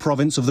northern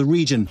province of the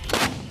region.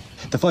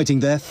 The fighting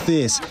there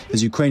fierce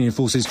as Ukrainian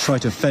forces try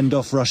to fend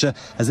off Russia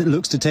as it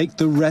looks to take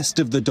the rest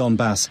of the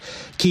Donbass.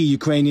 Key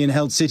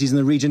Ukrainian-held cities in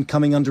the region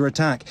coming under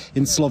attack.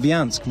 In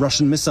Slovyansk,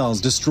 Russian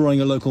missiles destroying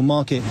a local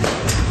market.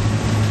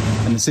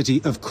 And the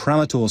city of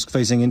Kramatorsk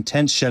facing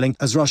intense shelling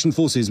as Russian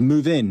forces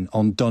move in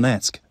on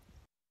Donetsk.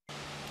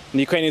 And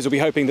the Ukrainians will be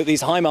hoping that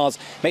these HIMARS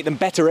make them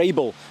better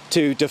able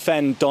to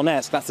defend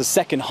Donetsk. That's the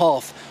second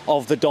half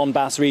of the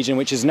Donbass region,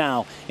 which is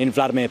now in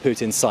Vladimir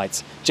Putin's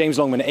sights. James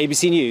Longman,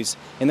 ABC News,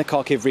 in the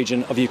Kharkiv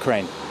region of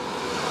Ukraine.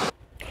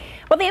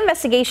 Well, the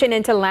investigation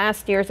into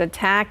last year's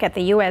attack at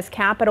the U.S.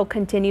 Capitol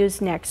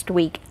continues next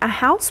week. A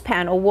House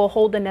panel will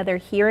hold another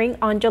hearing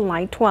on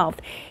July 12th.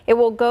 It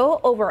will go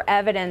over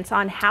evidence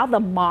on how the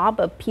mob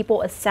of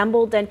people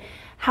assembled and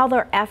how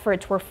their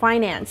efforts were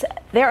financed.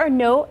 There are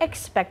no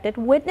expected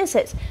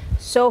witnesses.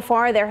 So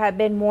far, there have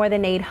been more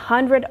than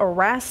 800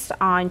 arrests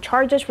on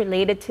charges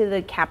related to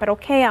the Capitol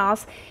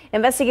chaos.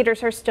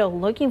 Investigators are still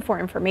looking for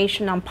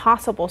information on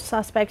possible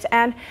suspects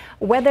and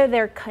whether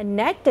they're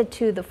connected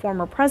to the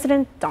former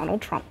president, Donald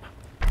Trump.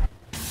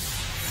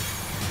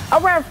 A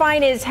rare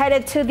find is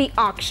headed to the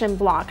auction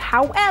block.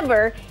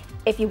 However,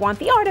 if you want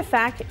the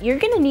artifact, you're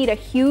going to need a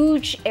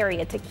huge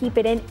area to keep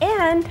it in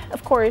and,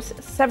 of course,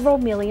 several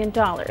 $1 million.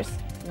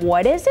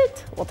 What is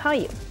it? We'll tell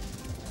you.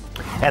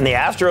 And the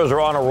Astros are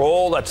on a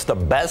roll. That's the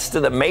best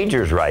of the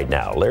majors right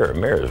now. Lara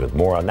Ramirez with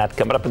more on that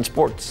coming up in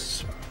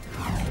sports.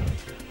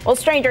 Well,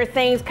 Stranger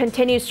Things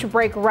continues to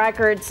break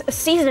records.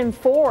 Season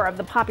 4 of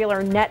the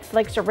popular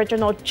Netflix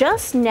original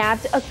just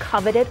nabbed a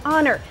coveted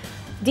honor.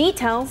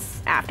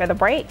 Details after the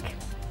break.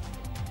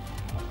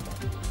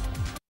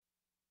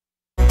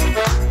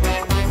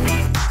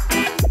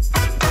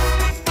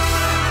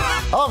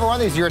 Hello, everyone.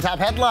 These are your top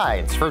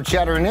headlines from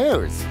Cheddar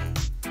News.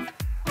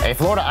 A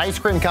Florida ice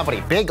cream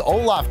company, Big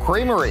Olaf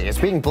Creamery, is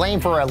being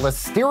blamed for a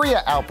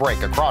listeria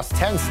outbreak across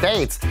 10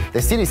 states. The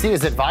CDC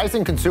is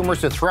advising consumers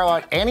to throw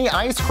out any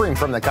ice cream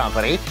from the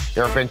company.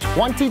 There have been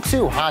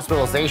 22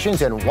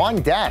 hospitalizations and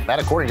 1 death, that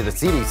according to the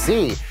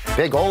CDC.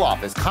 Big Olaf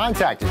has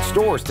contacted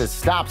stores to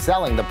stop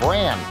selling the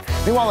brand.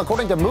 Meanwhile,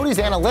 according to Moody's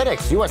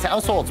Analytics, U.S.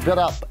 households built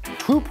up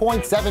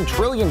 $2.7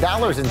 trillion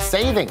in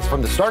savings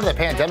from the start of the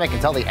pandemic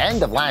until the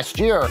end of last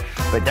year.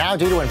 But now,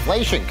 due to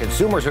inflation,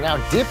 consumers are now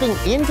dipping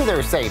into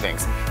their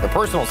savings. The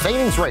personal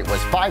savings rate was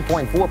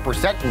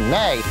 5.4% in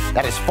May.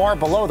 That is far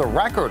below the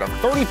record of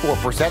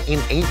 34% in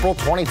April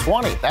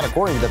 2020. That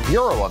according to the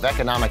Bureau of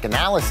Economic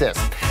Analysis.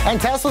 And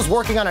Tesla's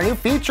working on a new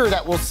feature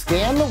that will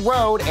scan the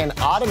road and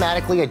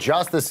automatically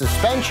adjust the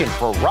suspension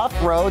for rough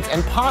roads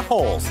and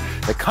potholes.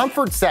 The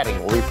comfort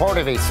setting will be part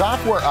of a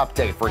software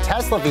update for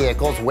Tesla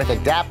vehicles with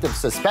adaptive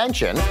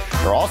suspension.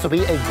 There will also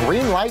be a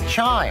green light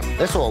chime.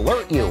 This will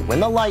alert you when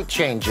the light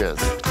changes.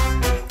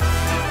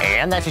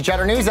 And that's your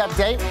Cheddar News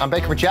Update. I'm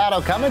Baker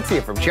Machado coming to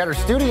you from Cheddar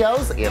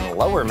Studios in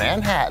Lower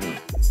Manhattan.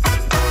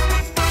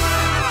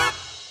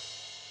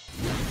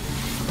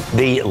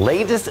 The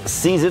latest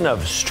season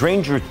of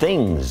Stranger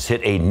Things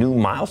hit a new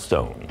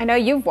milestone. I know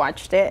you've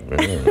watched it.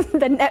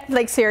 The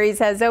Netflix series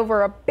has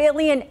over 1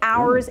 billion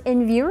hours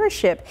in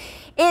viewership.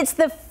 It's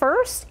the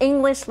first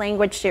English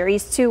language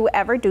series to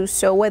ever do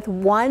so, with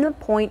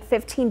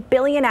 1.15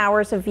 billion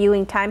hours of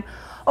viewing time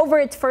over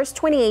its first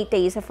 28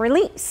 days of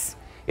release.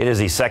 It is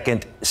the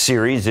second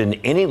series in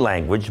any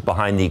language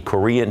behind the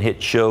Korean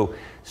hit show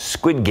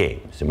Squid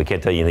Games. And we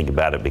can't tell you anything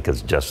about it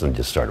because Justin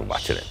just started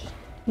watching it.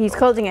 He's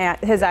closing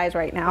his eyes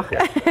right now.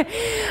 Yeah.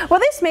 Well,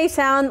 this may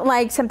sound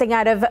like something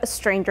out of a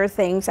Stranger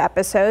Things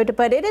episode,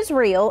 but it is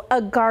real.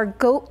 A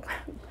Gargosaurus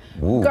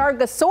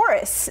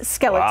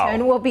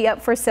skeleton will be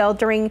up for sale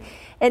during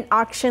an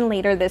auction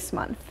later this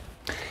month.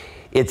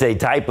 It's a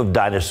type of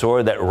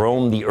dinosaur that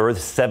roamed the Earth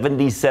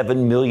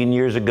 77 million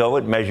years ago.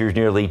 It measures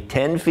nearly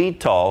 10 feet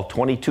tall,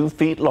 22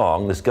 feet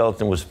long. The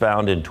skeleton was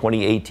found in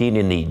 2018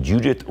 in the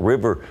Judith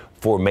River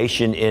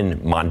Formation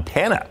in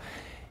Montana.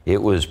 It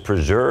was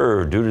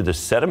preserved due to the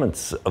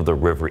sediments of the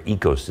river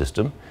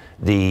ecosystem.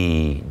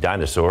 The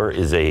dinosaur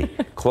is a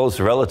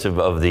close relative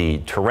of the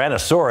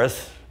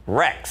Tyrannosaurus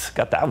Rex,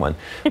 got that one,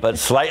 but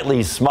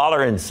slightly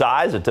smaller in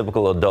size. A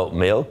typical adult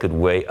male could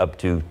weigh up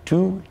to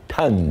 2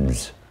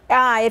 tons.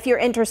 If you're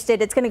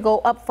interested, it's going to go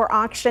up for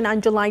auction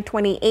on July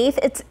 28th.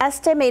 It's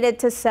estimated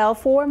to sell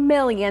for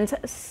millions,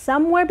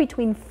 somewhere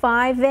between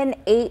 $5 and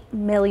 $8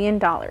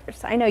 million.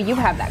 I know you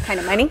have that kind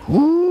of money.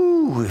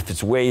 Ooh, if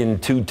it's weighing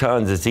 2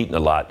 tons, it's eating a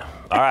lot.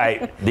 All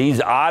right,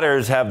 these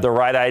otters have the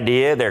right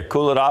idea. They're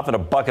cooling off in a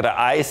bucket of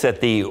ice at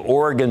the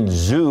Oregon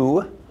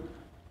Zoo.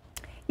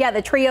 Yeah,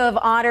 the trio of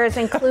otters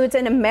includes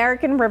an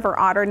American river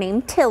otter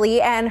named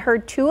Tilly and her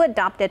 2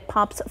 adopted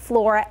pups,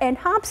 Flora and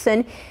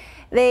Hobson.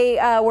 They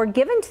were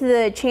given to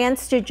the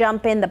chance to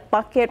jump in the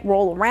bucket,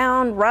 roll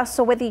around,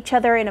 wrestle with each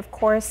other, and of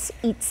course,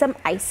 eat some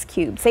ice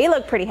cubes. They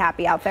look pretty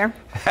happy out there.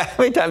 How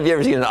many times have you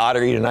ever seen an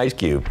otter eat an ice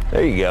cube?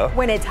 There you go.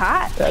 When it's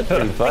hot. That's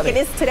pretty funny. Like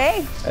it is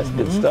today. That's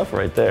good stuff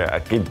right there. I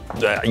could,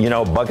 you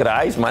know, a bucket of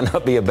ice might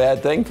not be a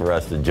bad thing for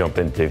us to jump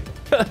into.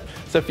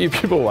 There's a few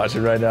people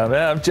watching right now,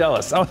 man. I'm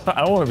jealous. I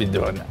don't want to be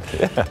doing that.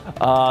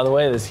 Yeah. The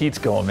way this heat's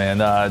going, man.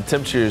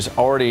 Temperatures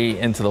already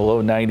into the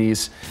low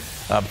 90s.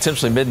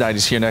 Potentially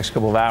mid-90s here next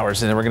couple of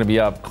hours, and then we're going to be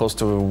up close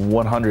to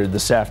 100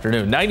 this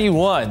afternoon.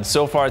 91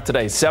 so far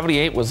today.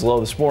 78 was low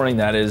this morning.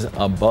 That is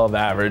above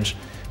average.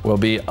 We'll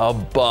be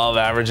above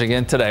average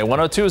again today.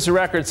 102 is the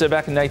record set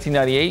back in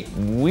 1998.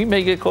 We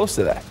may get close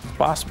to that. It's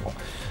possible.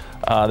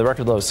 The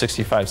record low is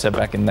 65 set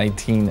back in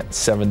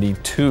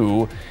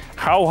 1972.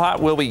 How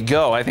hot will we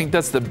go? I think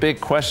that's the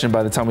big question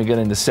by the time we get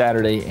into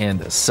Saturday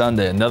and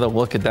Sunday. Another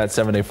look at that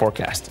 7-day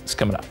forecast is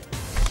coming up.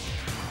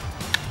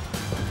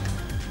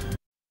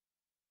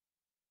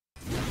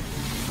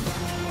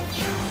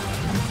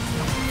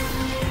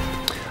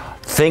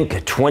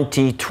 Think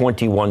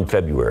 2021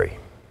 February.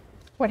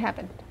 What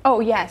happened?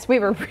 Oh, yes. We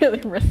were really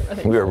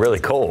We were really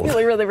cold.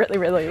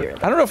 Really. I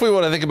don't know if we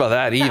want to think about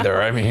that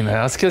either. I mean,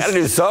 that's because gotta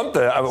do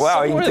something.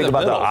 Wow, you can think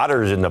about the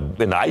otters in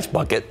the ice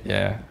bucket.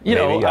 Yeah. You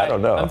know, I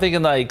don't know. I'm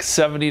thinking like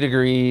 70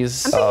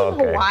 degrees. I'm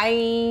thinking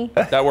Hawaii.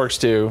 That works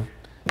too.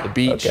 The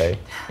beach. Okay.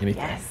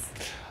 Anything. Yes.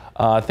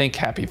 Think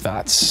happy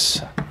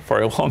thoughts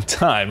for a long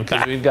time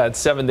because we've got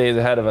 7 days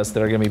ahead of us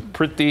that are going to be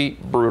pretty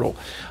brutal.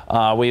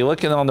 When you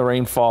look on the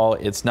rainfall,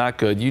 it's not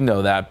good. You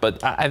know that.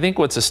 But I think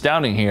what's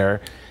astounding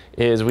here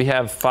is we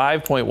have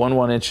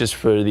 5.11 inches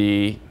for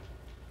the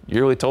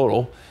yearly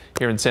total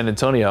here in San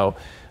Antonio.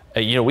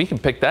 You know, we can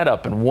pick that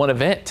up in one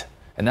event,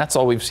 and that's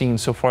all we've seen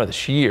so far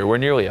this year. We're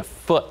nearly a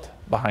foot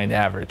behind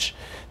average.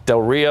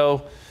 Del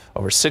Rio,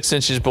 over 6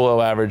 inches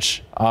below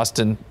average.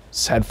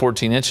 Austin's had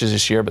 14 inches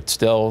this year, but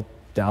still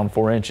down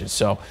 4 inches.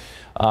 So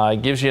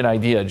it gives you an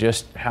idea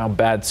just how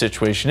bad the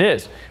situation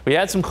is. We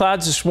had some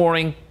clouds this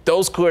morning.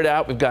 Those cleared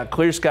out. We've got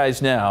clear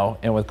skies now.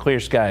 And with clear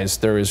skies,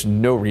 there is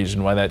no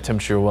reason why that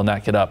temperature will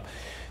not get up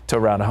to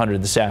around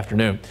 100 this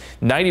afternoon.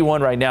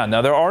 91 right now.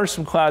 Now, there are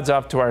some clouds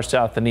off to our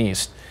south and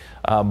east.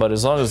 But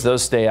as long as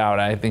those stay out,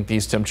 I think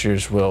these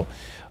temperatures will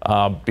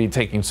be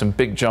taking some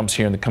big jumps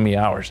here in the coming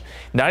hours.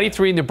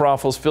 93 in New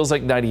Braunfels feels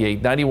like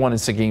 98. 91 in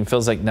Seguin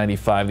feels like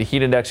 95. The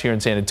heat index here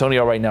in San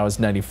Antonio right now is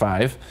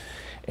 95.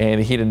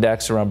 And the heat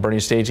index around Bernie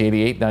Stage,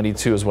 88,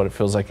 92 is what it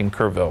feels like in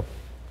Kerrville.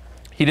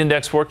 Heat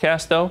index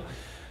forecast, though,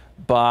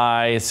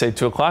 by, say,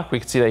 2 o'clock, we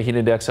could see that heat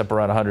index up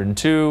around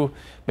 102,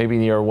 maybe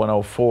near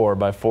 104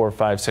 by 4,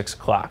 5, 6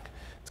 o'clock.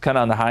 It's kind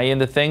of on the high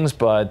end of things,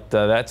 but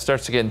that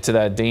starts to get into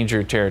that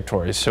danger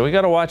territory. So we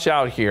got to watch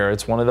out here.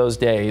 It's one of those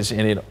days,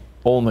 and it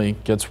only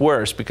gets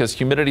worse because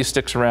humidity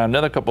sticks around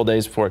another couple of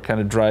days before it kind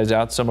of dries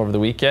out some over the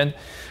weekend.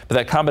 But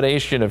that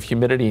combination of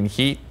humidity and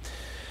heat,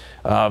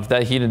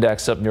 that heat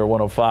index up near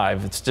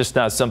 105, it's just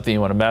not something you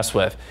want to mess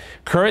with.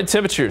 Current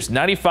temperatures,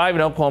 95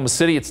 in Oklahoma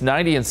City. It's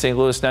 90 in St.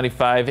 Louis,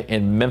 95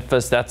 in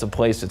Memphis. That's a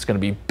place that's going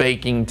to be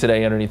baking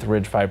today underneath the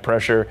Ridge 5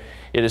 pressure.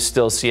 it is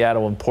still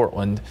Seattle and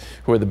Portland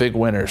who are the big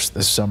winners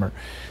this summer.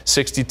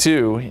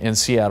 62 in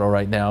Seattle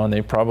right now, and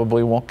they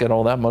probably won't get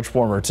all that much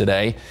warmer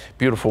today.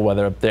 Beautiful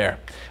weather up there.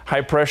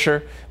 High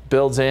pressure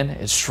builds in,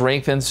 it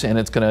strengthens, and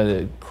it's going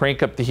to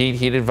crank up the heat.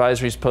 Heat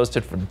advisories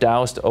posted from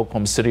Dallas to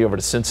Oklahoma City over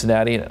to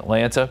Cincinnati and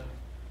Atlanta.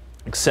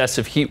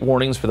 Excessive heat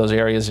warnings for those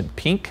areas in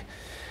pink,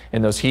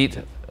 and those heat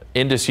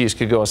indices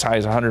could go as high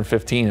as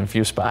 115 in a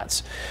few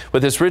spots.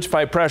 With this ridge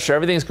high pressure,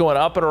 everything's going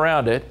up and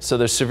around it, so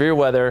there's severe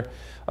weather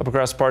up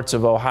across parts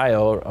of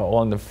Ohio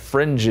along the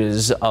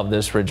fringes of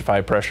this ridge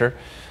high pressure.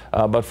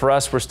 But for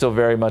us, we're still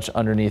very much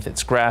underneath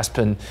its grasp,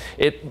 and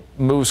it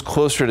moves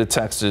closer to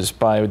Texas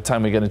by the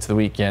time we get into the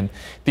weekend.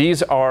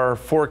 These are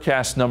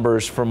forecast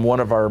numbers from one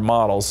of our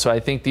models, so I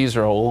think these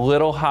are a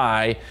little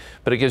high,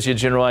 but it gives you a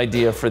general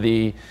idea for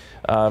the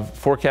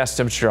forecast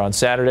temperature on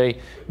Saturday.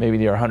 Maybe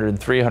near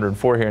 103,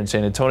 104 here in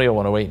San Antonio,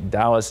 108 in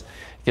Dallas.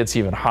 It gets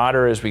even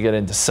hotter as we get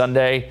into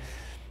Sunday.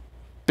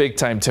 Big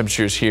time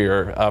temperatures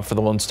here for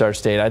the Lone Star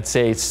State. I'd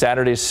say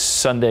Saturday,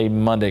 Sunday,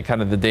 Monday,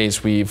 kind of the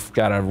days we've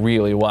got to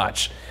really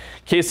watch.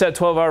 KSAT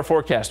 12-hour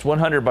forecast,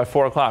 100 by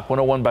 4 o'clock,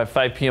 101 by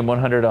 5 p.m.,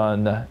 100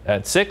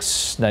 at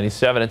 6,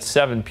 97 at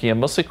 7 p.m.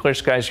 Mostly clear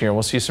skies here, and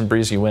we'll see some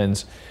breezy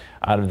winds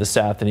out of the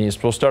south and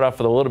east. We'll start off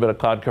with a little bit of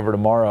cloud cover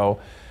tomorrow,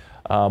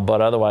 but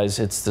otherwise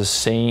it's the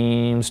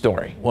same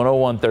story.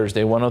 101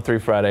 Thursday, 103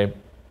 Friday,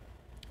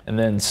 and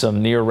then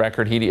some near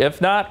record heat,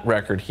 if not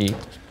record heat,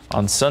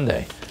 on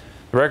Sunday.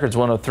 The record's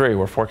 103.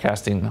 We're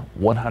forecasting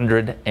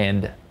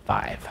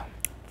 105.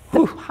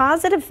 The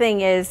positive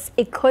thing is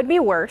it could be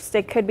worse.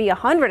 It could be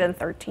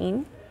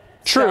 113.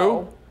 True.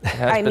 So,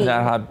 I mean,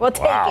 that hot. we'll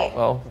take it.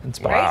 Well,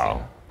 it's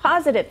Right?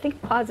 Positive.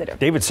 Think positive.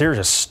 David Sears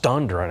is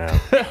stunned right now.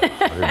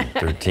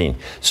 113.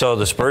 So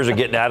the Spurs are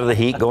getting out of the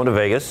heat, going to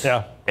Vegas.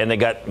 Yeah. And they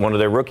got one of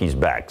their rookies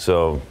back.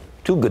 So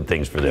two good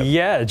things for them.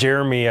 Yeah,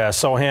 Jeremy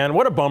Sohan.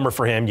 What a bummer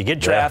for him. You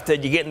get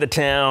drafted, you get into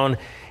town,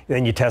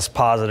 then you test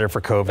positive for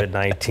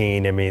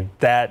COVID-19. I mean,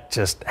 that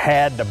just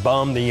had to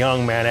bum the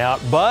young man out.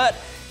 But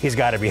he's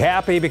got to be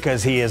happy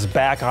because he is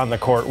back on the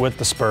court with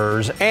the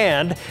Spurs,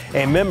 and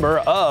a member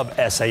of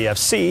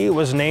SAFC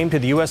was named to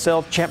the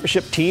USL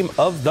Championship Team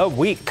of the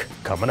Week.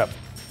 Coming up.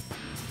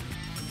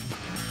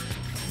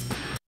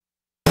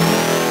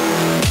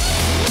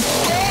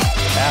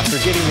 After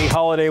getting the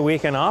holiday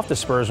weekend off, the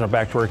Spurs went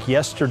back to work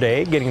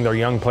yesterday, getting their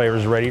young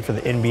players ready for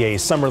the NBA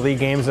Summer League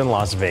games in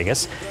Las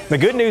Vegas. The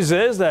good news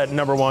is that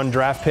 #1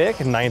 draft pick,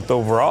 9th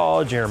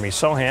overall, Jeremy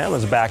Sohan,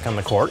 was back on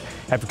the court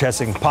after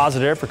testing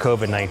positive for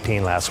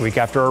COVID-19 last week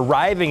after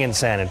arriving in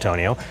San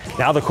Antonio.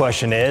 Now the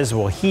question is,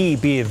 will he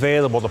be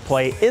available to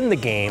play in the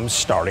games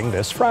starting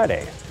this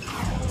Friday?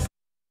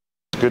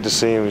 Good to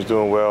see him. He's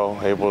doing well,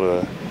 able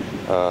to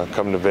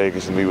come to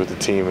Vegas and be with the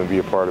team and be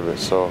a part of it.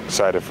 So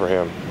excited for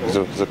him. It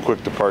was a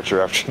quick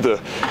departure after the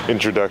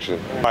introduction.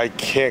 I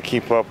can't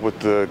keep up with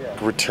the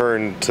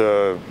return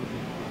to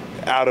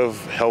out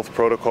of health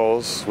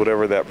protocols,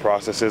 whatever that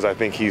process is. I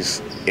think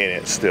he's in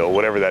it still,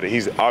 whatever that is.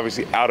 He's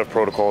obviously out of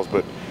protocols,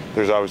 but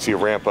there's obviously a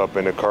ramp up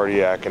in a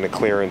cardiac and a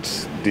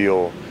clearance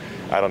deal.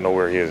 I don't know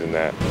where he is in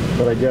that.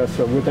 But I guess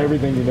with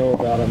everything you know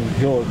about him,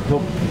 he'll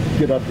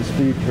get up to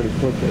speed pretty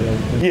quickly.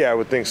 Yeah, I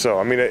would think so.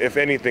 I mean, if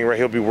anything, right,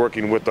 he'll be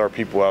working with our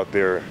people out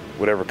there,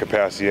 whatever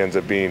capacity ends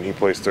up being. He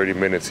plays 30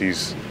 minutes,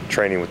 he's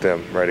training with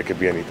them, right? It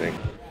could be anything.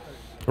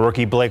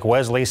 Rookie Blake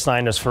Wesley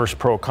signed his first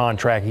pro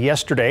contract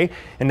yesterday,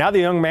 and now the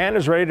young man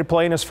is ready to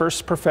play in his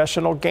first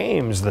professional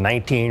games. The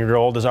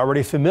 19-year-old is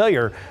already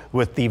familiar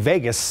with the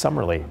Vegas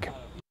Summer League.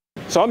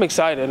 So I'm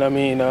excited. I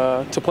mean,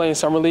 to play in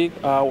Summer League.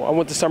 I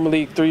went to Summer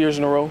League 3 years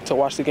in a row to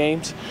watch the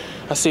games.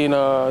 I seen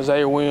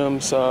Zaire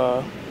Williams,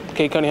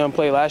 Kate Cunningham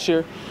play last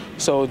year.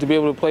 So to be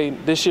able to play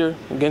this year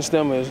against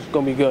them is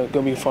going to be good,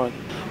 going to be fun.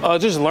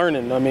 Just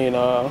learning. I mean,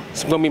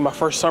 it's going to be my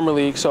first Summer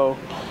League, so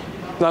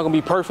it's not going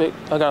to be perfect.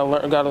 I got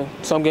to learn.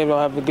 Some games I'll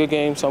have a good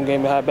game, some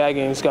games I'll have bad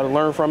games. Got to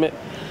learn from it,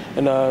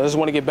 and I just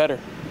want to get better.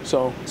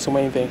 So it's the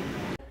main thing.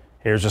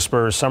 Here's the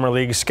Spurs Summer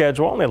League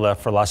schedule. They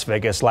left for Las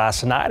Vegas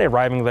last night,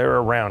 arriving there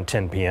around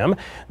 10 p.m.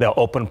 They'll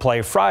open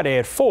play Friday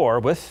at 4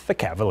 with the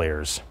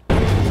Cavaliers.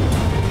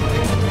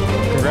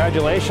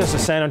 Congratulations to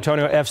San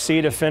Antonio FC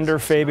defender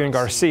Fabian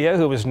Garcia,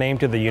 who was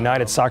named to the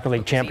United Soccer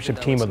League Championship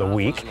Team of the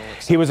Week.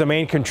 He was a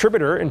main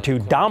contributor in 2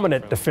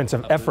 dominant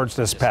defensive efforts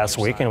this past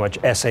week, in which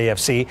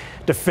SAFC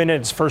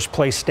defended its first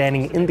place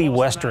standing in the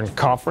Western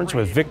Conference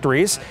with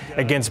victories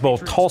against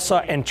both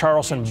Tulsa and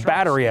Charleston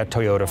Battery at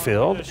Toyota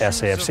Field.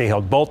 SAFC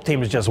held both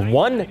teams just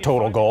 1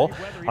 total goal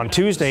on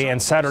Tuesday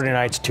and Saturday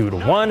nights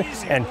 2-1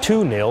 and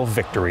 2-0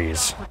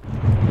 victories.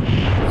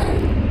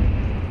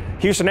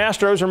 Houston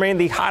Astros remain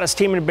the hottest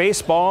team in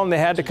baseball, and they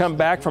had to come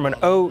back from an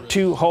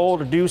 0-2 hole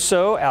to do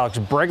so. Alex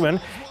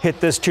Bregman hit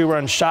this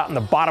 2-run shot in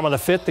the bottom of the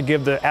 5th to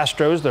give the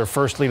Astros their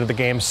first lead of the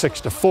game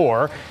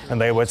 6-4,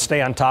 and they would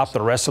stay on top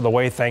the rest of the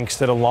way thanks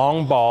to the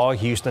long ball.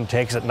 Houston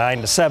takes it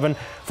 9-7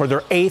 for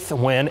their 8th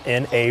win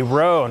in a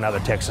row. Now the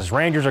Texas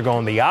Rangers are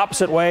going the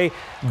opposite way.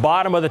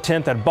 Bottom of the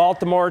 10th at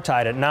Baltimore,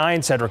 tied at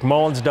 9. Cedric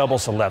Mullins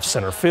doubles to left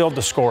center field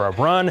to score a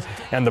run,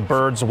 and the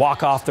Birds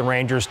walk off the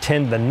Rangers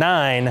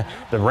 10-9,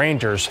 the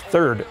Rangers'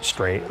 3rd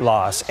straight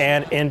loss.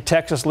 And in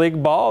Texas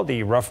League ball,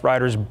 the Rough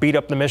Riders beat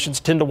up the Missions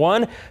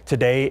 10-1.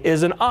 Today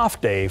is an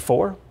off day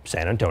for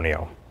San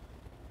Antonio.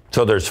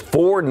 So there's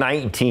 4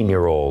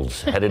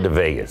 19-year-olds headed to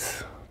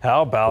Vegas.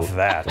 How about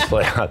that?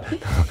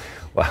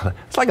 Well,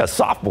 it's like a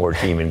sophomore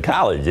team in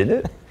college, isn't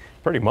it?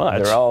 Pretty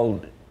much. They're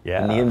all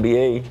in the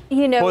NBA.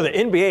 You know, well, the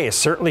NBA has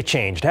certainly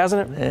changed,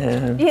 hasn't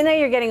it? You know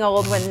you're getting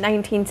old when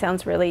 19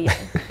 sounds really young.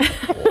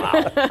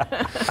 Wow.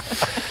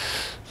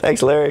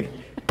 Thanks, Larry.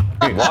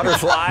 Water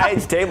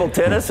slides, table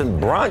tennis,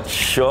 and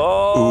brunch.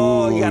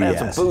 Oh, Ooh, you gotta have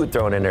yes. some food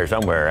thrown in there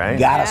somewhere, right?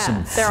 Got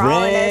some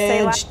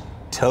French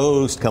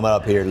toast coming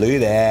up here. Look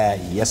at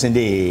that. Yes,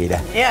 indeed.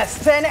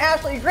 Yes, and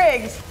Ashley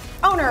Griggs,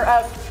 owner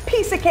of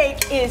Piece of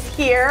Cake, is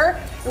here.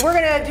 We're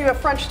going to do a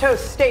French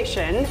toast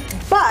station,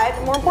 but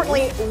more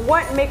importantly,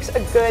 what makes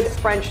a good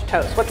French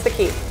toast? What's the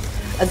key?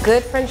 A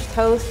good French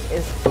toast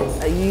is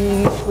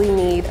you usually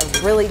need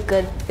a really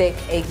good, thick,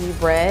 eggy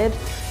bread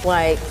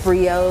like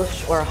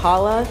brioche or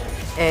challah,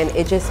 and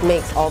it just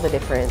makes all the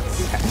difference.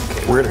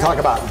 We're going to talk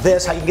about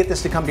this, how you can get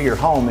this to come to your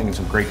home, making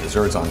some great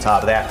desserts on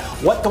top of that.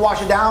 What to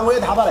wash it down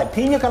with? How about a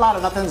pina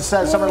colada? Nothing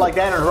says summer like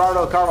that. And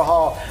Gerardo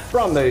Carvajal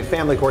from the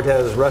Family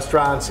Cortez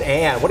Restaurants.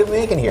 And what are we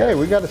making here? Hey,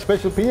 we got a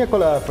special pina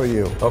colada for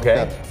you.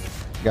 Okay.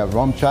 Got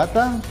rum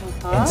chata,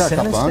 And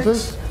cinnamon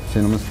sticks?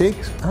 cinnamon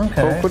sticks,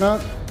 Okay.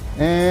 coconut,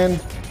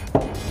 and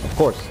of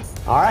course.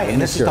 All right,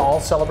 and this is to all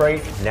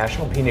celebrate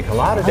National Pina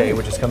Colada Day,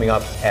 which is coming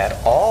up at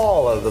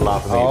all of the La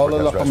Familia All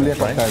of La Cortez Familia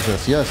restaurants, right?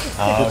 Cortez, yes.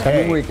 Okay. This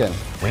coming weekend.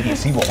 Wait to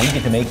see what we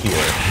get to make here.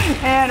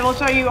 And we'll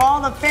show you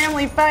all the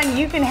family fun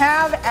you can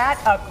have at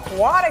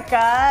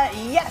Aquatica.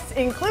 Yes,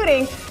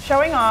 including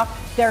showing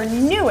off their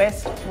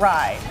newest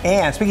ride.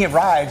 And speaking of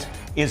rides,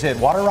 is it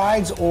water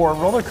rides or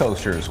roller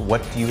coasters?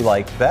 What do you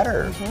like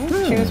better?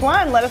 Choose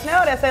one. Let us know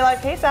at SA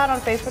Live KSAT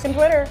on Facebook and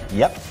Twitter.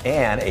 Yep,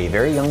 and a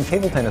very young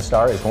table tennis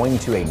star is going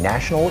to a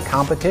national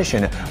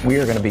competition. We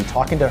are going to be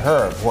talking to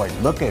her. Boy,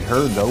 look at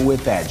her go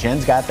with that.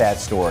 Jen's got that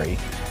story.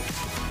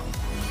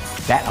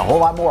 That and a whole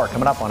lot more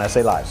coming up on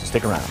SA Live, so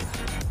stick around.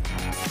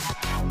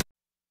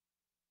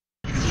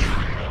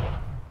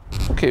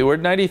 Okay, we're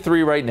at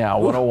 93 right now,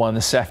 101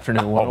 this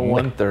afternoon,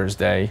 101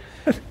 Thursday.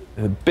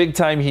 The big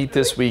time heat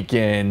this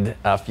weekend.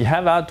 If you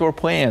have outdoor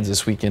plans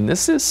this weekend,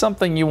 this is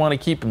something you want to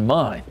keep in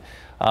mind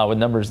with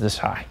numbers this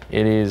high.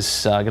 It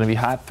is going to be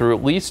hot through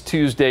at least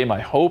Tuesday. My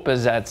hope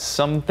is that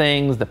some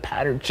things, the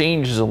pattern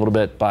changes a little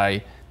bit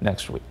by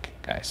next week,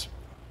 guys.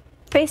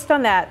 Based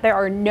on that, there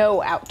are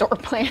no outdoor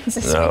plans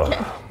this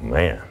weekend.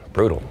 Man,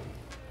 brutal.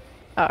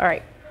 All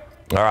right.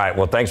 All right,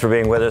 well, thanks for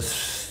being with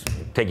us.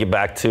 Take you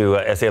back to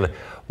SA.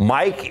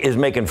 Mike is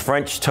making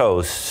French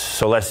toast,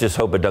 so let's just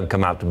hope it doesn't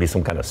come out to be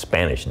some kind of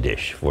Spanish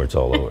dish before it's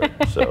all over.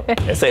 So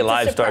SA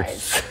Live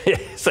starts.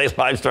 SA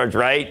Live starts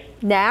right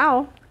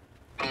now.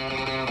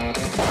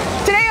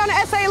 Today on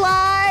SA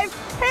Live,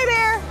 hey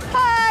there,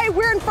 hi,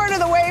 we're in front of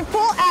the wave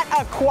pool at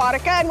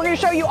Aquatica, and we're going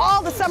to show you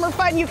all the summer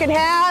fun you can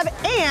have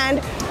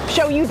and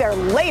show you their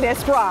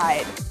latest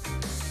ride.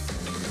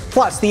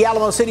 Plus, the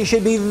Alamo City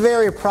should be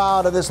very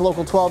proud of this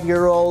local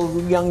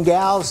 12-year-old young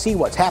gal. See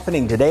what's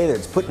happening today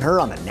that's putting her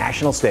on the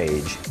national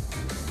stage.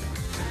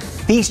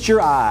 Feast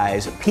your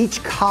eyes.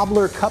 Peach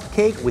cobbler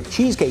cupcake with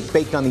cheesecake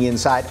baked on the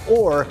inside,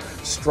 or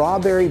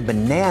strawberry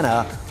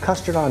banana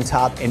custard on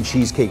top and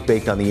cheesecake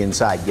baked on the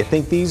inside. You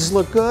think these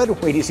look good?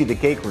 Wait till you see the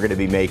cake we're going to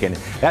be making.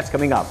 That's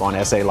coming up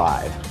on SA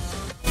Live.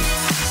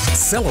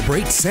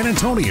 Celebrate San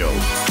Antonio.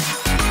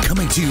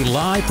 Coming to you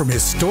live from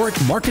historic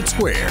Market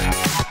Square.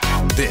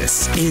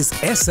 This is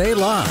SA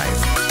Live.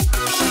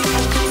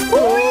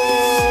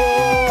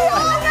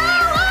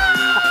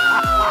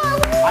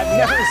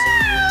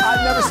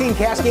 I've never seen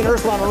Cassie and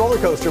Ursula on a roller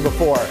coaster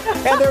before.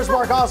 And there's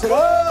Mark Austin.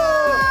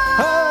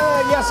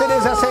 Oh, yes, it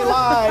is SA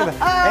Live. And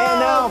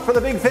now for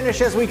the big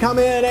finish as we come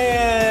in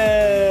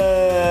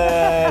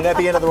and at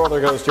the end of the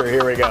roller coaster,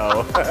 here we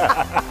go.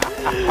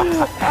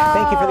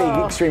 Thank you for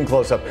the extreme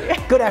close-up.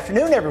 Good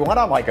afternoon, everyone.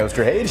 I'm Mike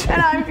Osterhage.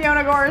 And I'm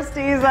Fiona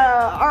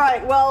Goristiza. All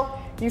right, well,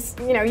 you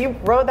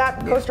rode that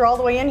coaster all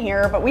the way in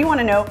here, but we want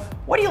to know,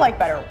 what do you like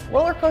better,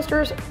 roller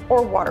coasters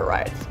or water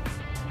rides?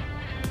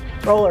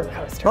 Roller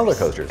coasters. Roller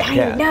coasters.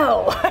 I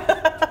know.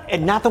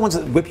 And not the ones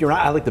that whip you around.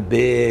 I like the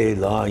big,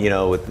 long,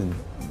 with the,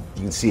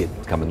 you can see it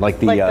coming, like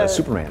the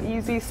Superman.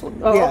 Easy.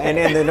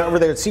 And then over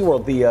there at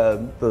SeaWorld,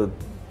 the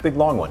big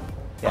long one.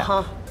 Yeah.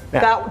 Uh-huh.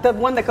 Yeah. The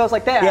one that goes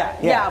like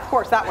that. Yeah. Of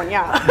course, that one.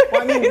 Yeah.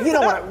 Well, I mean, you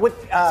know what?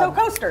 So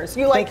coasters.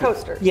 You like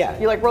coasters. Yeah.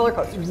 You like roller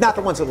coasters. Not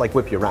the ones that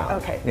whip you around.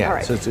 Okay. Yeah. All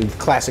right. So it's a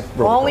classic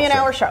roller Only coaster.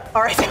 an hour show.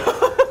 All right.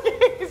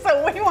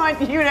 So we want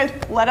want you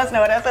to let us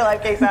know at SA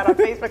Live KSAT on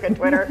Facebook and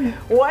Twitter.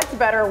 What's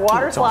better,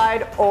 water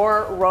slide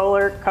or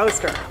roller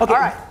coaster? Okay. All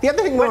right. The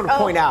other thing we want to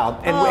point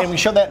out, and we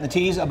showed that in the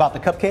tease about the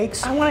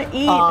cupcakes. I want to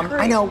eat.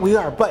 I know we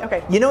are,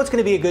 but you know it's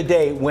going to be a good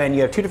day when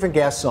you have two different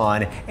guests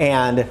on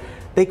and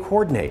they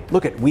coordinate.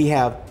 Look we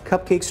have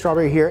cupcake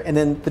strawberry here, and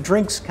then the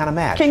drinks kind of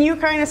match. Can you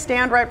kind of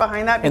stand right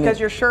behind that because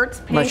your shirt's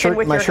pink and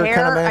with your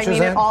hair, I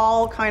mean, it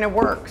all kind of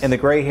works. And the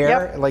gray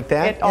hair like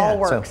that? It all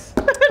works.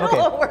 So, it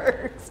all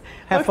works.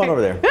 Have fun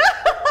over there.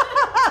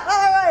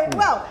 All right,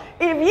 well,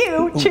 if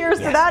you, cheers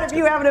to that, if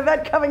you have an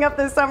event coming up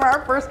this summer,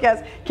 our first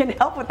guest can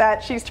help with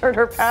that. She's turned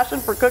her passion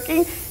for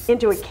cooking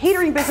into a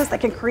catering business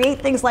that can create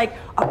things like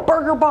a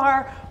burger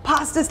bar,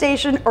 pasta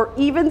station, or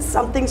even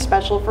something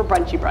special for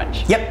Brunchy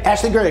Brunch. Yep,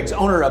 Ashley Griggs,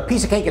 owner of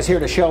Piece of Cake, is here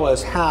to show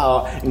us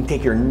how you can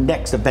take your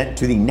next event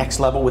to the next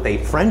level with a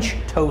French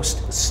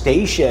toast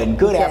station.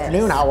 Good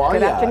afternoon, how are you?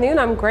 Good afternoon,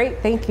 I'm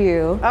great, thank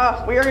you.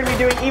 Oh, we are going to be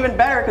doing even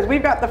better because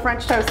we've got the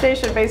French toast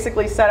station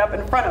basically set up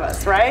in front of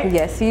us, right?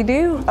 Yes, you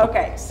do.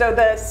 Okay, so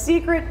the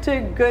secret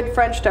to good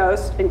French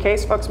toast, in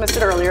case folks missed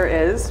it earlier,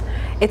 is?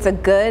 It's a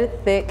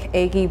good, thick,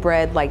 eggy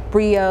bread like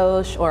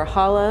brioche or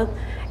challah,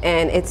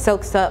 and it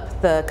soaks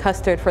up the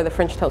custard for the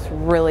French toast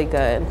really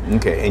good.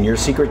 Okay, and your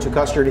secret to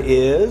custard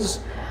is?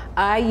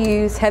 I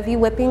use heavy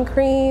whipping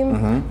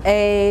cream,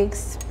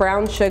 eggs,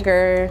 brown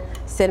sugar,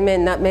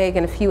 cinnamon, nutmeg,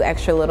 and a few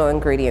extra little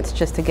ingredients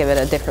just to give it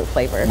a different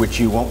flavor.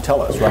 Which you won't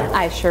tell us, right?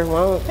 I sure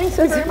won't. Thanks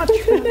very much.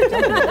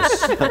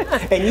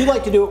 And you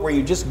like to do it where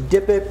you just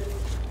dip it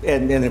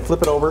and then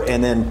flip it over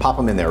and then pop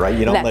them in there, right?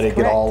 You don't let it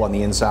get all on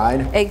the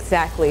inside?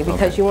 Exactly,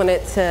 because you want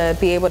it to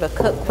be able to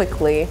cook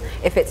quickly.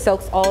 If it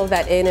soaks all of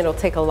that in, it'll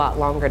take a lot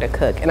longer to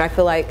cook. And I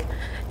feel like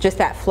just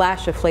that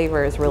flash of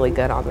flavor is really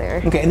good on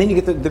there. Okay, and then you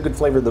get the good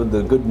flavor,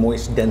 the good,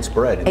 moist, dense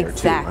bread in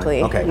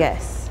exactly, there too, right? Okay.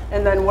 Yes.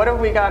 And then what have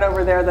we got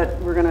over there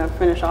that we're gonna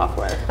finish off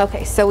with?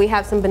 Okay, so we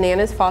have some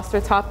bananas Foster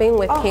topping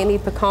with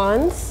candied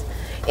pecans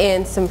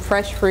and some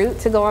fresh fruit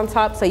to go on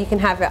top, so you can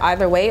have it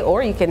either way,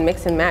 or you can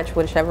mix and match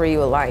whichever you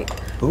would like.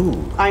 Ooh.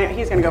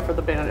 He's gonna go for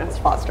the bananas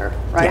Foster,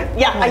 right?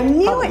 Yeah, I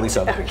knew probably it.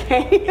 So.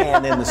 Okay.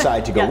 And then the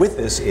side to go with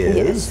this is?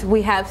 Yes,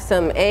 we have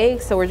some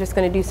eggs, so we're just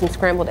gonna do some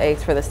scrambled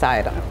eggs for the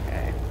side.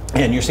 Okay.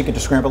 And you're sticking to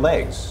scrambled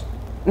eggs?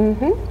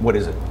 Mm-hmm. What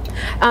is it?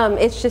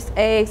 It's just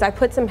eggs. I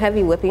put some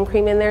heavy whipping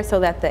cream in there so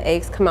that the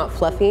eggs come out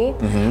fluffy,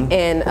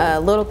 and a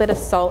little bit of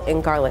salt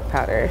and garlic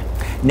powder.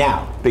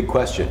 Now, big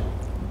question.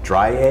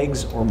 Dry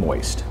eggs or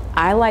moist?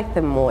 I like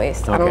them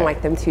moist. I don't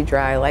like them too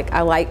dry.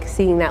 I like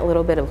seeing that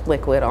little bit of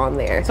liquid on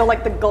there. So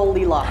like the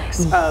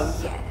Goldilocks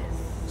of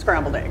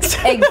scrambled eggs.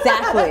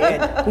 Exactly.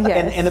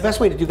 And the best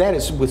way to do that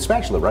is with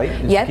spatula, right?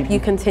 Yep, you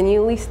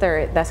continually stir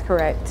it. That's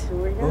correct.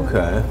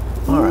 Okay.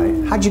 All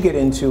right. How'd you get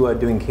into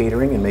doing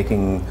catering and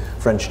making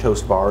French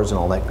toast bars and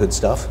all that good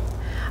stuff?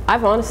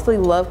 I've honestly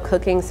loved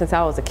cooking since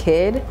I was a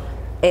kid.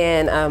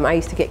 And I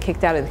used to get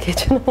kicked out of the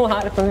kitchen a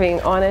lot, if I'm being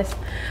honest.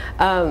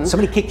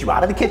 Somebody kicked you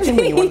out of the kitchen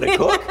when you wanted to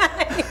cook?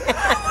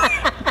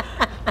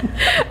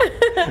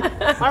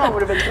 My mom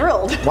would have been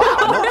thrilled. Wow,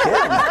 no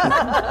kidding.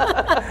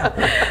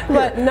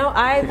 But no,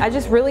 I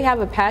just really have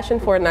a passion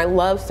for it, and I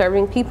love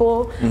serving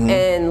people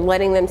and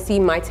letting them see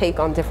my take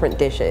on different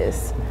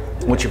dishes.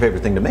 What's your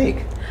favorite thing to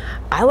make?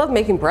 I love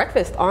making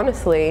breakfast,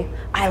 honestly.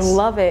 I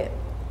love it.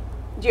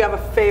 Do you have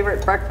a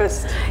favorite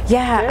breakfast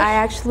Yeah, dish? I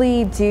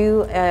actually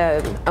do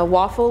a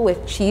waffle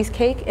with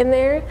cheesecake in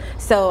there.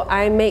 So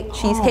I make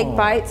cheesecake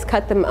bites,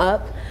 cut them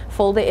up,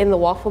 fold it in the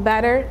waffle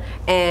batter,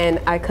 and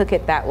I cook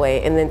it that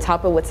way, and then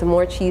top it with some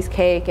more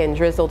cheesecake and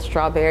drizzled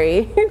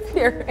strawberry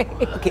puree.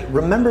 Okay,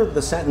 remember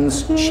the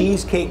sentence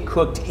cheesecake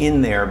cooked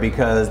in there,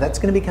 because that's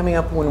going to be coming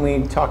up when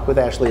we talk with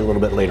Ashley a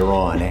little bit later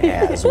on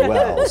as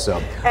well.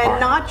 So, and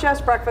not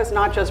just breakfast,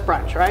 not just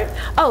brunch, right?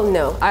 Oh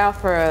no, I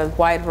offer a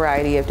wide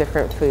variety of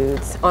different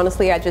foods.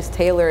 Honestly, I just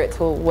tailor it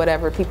to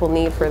whatever people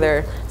need for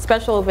their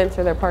special events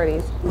or their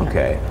parties.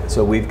 Okay,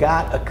 so we've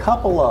got a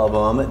couple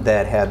of them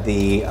that have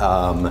the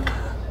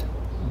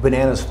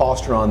bananas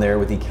Foster on there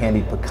with the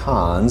candied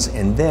pecans,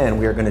 and then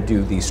we are going to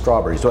do the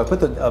strawberries. Do I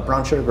put the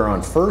brown sugar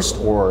on first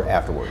or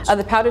afterwards?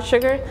 The powdered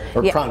sugar?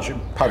 Or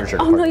powdered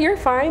sugar. Oh no, you're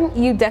fine.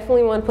 You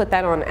definitely want to put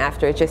that on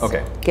after. It just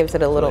gives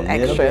it a little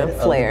extra bit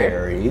flair. Of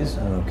berries.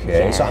 Okay.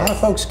 Yes. So how do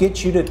folks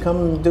get you to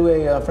come do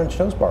a French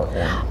toast bar for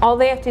them? All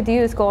they have to do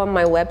is go on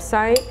my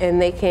website,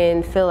 and they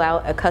can fill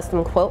out a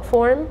custom quote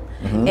form,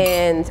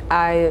 and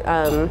I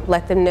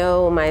let them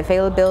know my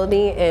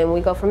availability, and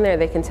we go from there.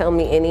 They can tell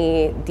me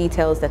any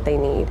details that they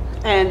need.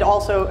 And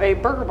also a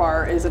burger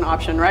bar is an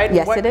option, right?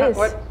 Yes, it is.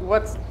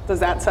 What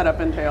does that setup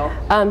entail?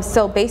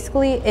 So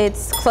basically,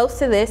 it's close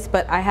to this,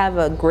 but I have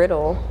a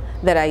griddle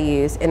that I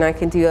use, and I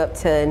can do up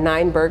to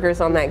 9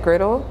 burgers on that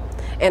griddle.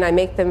 And I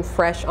make them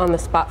fresh on the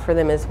spot for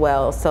them as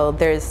well. So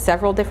there's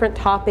several different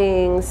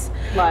toppings,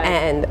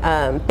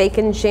 and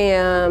bacon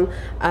jam,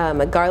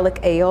 a garlic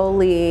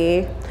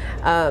aioli.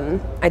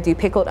 I do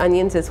pickled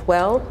onions as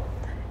well.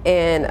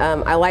 And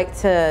I like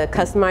to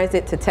customize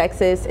it to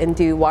Texas and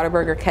do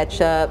Whataburger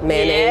ketchup,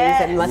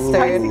 mayonnaise, and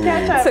mustard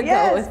ketchup, to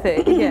go with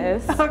it.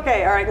 Yes.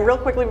 Okay, all right. And real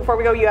quickly before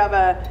we go, you have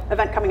an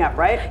event coming up,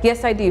 right?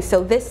 Yes, I do.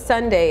 So this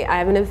Sunday, I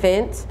have an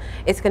event.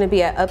 It's going to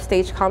be at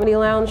Upstage Comedy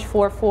Lounge,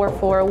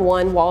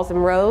 4441 Walsham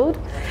Road.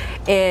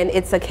 And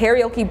it's a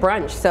karaoke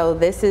brunch. So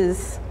this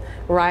is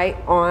right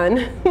on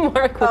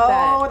mark with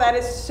that. Oh, that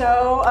is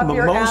so up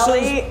your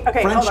alley.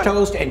 Okay, French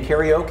toast and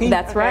karaoke?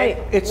 That's right.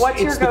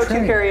 What's your go-to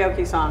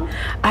karaoke song?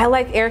 I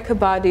like Erykah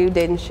Badu,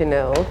 Didn't You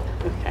Know?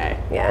 Okay.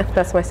 Yeah,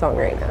 that's my song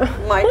right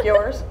now. Mike,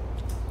 yours?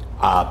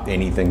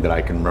 Anything that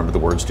I can remember the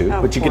words to,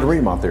 but you get to read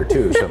them off there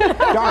too. So,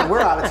 darn, we're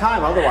out of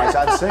time. Otherwise,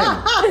 I'd sing.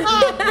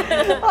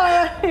 All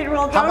right,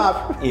 well, How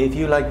about if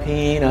you like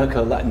pina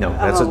colada? No,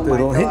 that's a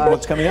little hint.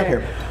 What's coming up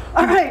here?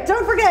 All right,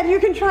 don't forget,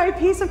 you can try a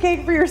piece of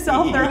cake for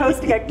yourself. They're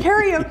hosting a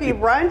karaoke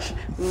brunch.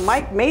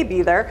 Mike may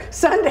be there.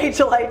 Sunday,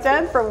 July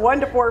 10th from 1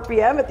 to 4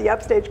 p.m. at the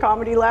Upstage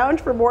Comedy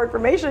Lounge. For more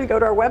information, go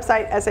to our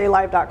website,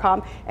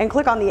 salive.com, and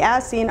click on the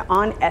As Seen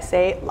on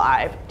SA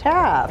Live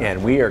tab.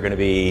 And we are going to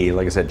be,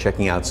 like I said,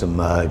 checking out some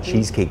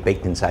cheesecake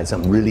baked inside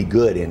something really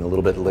good in a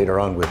little bit later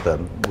on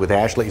with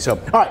Ashley. So,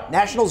 all right,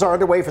 nationals are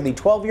underway for the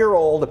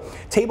 12-year-old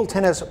table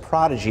tennis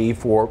prodigy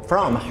from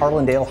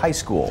Harlandale High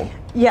School.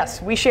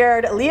 Yes, we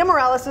shared Leah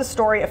Morales'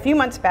 story a few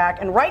months back,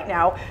 and right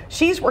now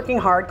she's working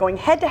hard, going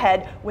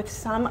head-to-head with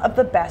some of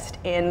the best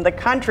in the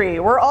country.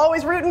 We're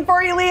always rooting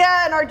for you,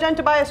 Leah, and our Jen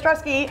Tobias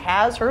Strusky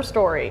has her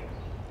story.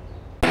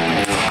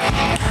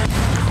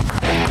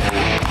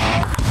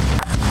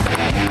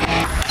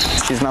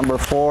 She's number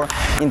 4,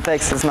 in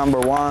Texas number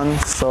 1,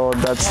 so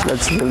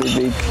that's really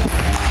big.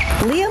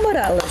 Leah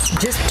Morales,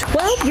 just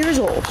 12 years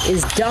old,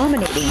 is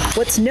dominating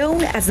what's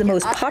known as the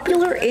most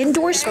popular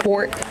indoor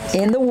sport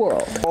in the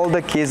world. All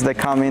the kids that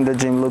come in the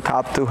gym look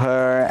up to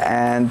her,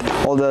 and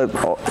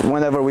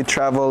whenever we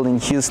travel in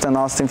Houston,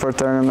 Austin for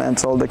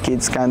tournaments, all the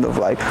kids kind of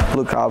like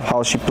look up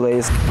how she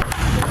plays.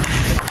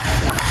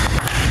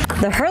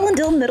 The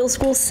Harlandale Middle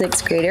School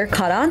 6th grader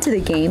caught on to the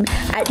game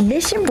at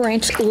Mission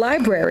Branch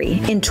Library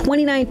in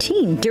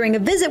 2019 during a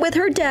visit with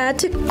her dad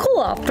to cool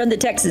off from the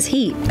Texas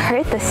heat. I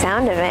heard the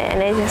sound of it,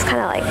 and it just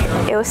kind of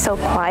like, it was so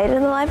quiet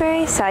in the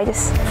library, so I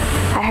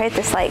heard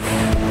this like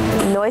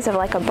noise of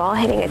like a ball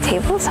hitting a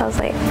table, so I was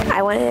like,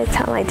 I wanted to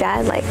tell my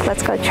dad, like,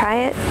 let's go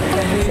try it.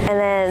 And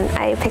then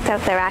I picked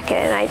up the racket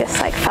and I just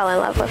like fell in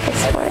love with the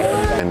sport.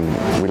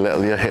 And we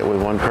let Leah hit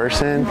with one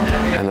person,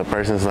 and the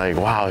person's like,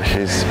 wow,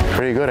 she's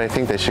pretty good. I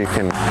think that she's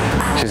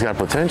got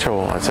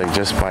potential. It's like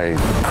just by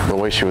the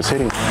way she was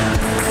hitting.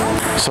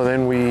 So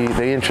then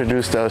they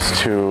introduced us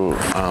to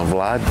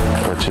Vlad,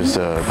 which is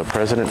the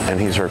president, and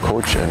he's her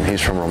coach, and he's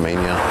from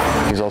Romania.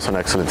 He's also an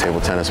excellent table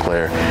tennis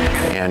player,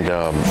 and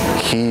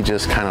he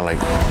just kind of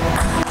like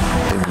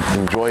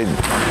enjoyed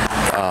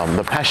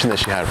the passion that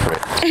she had for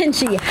it. And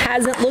she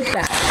hasn't looked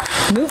back.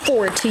 Move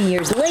forward 2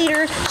 years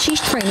later,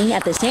 she's training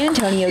at the San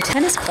Antonio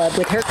Tennis Club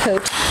with her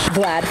coach,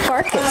 Vlad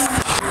Farkas.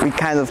 We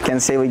kind of can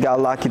say we got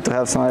lucky to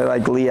have somebody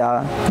like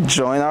Leah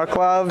join our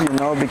club, you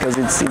know, because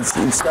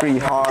it's pretty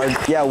hard.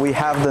 Yeah, we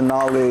have the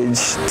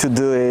knowledge to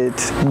do it,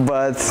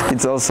 but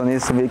it also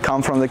needs to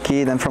come from the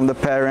kid and from the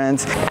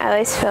parents. I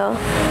always feel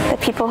the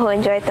people who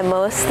enjoy it the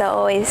most, they'll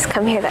always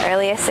come here the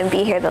earliest and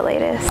be here the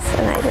latest,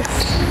 and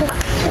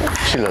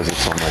she loves it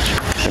so much.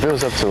 If it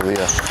was up to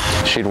Leah,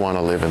 she'd want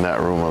to live in that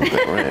room up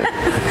there,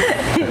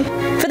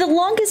 right? For the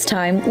longest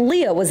time,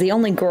 Leah was the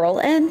only girl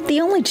and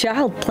the only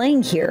child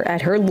playing here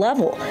at her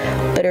level.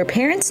 But her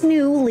parents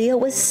knew Leah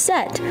was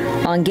set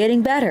on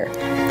getting better.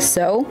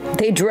 So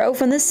they drove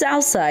from the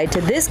south side to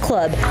this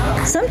club,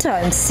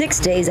 sometimes 6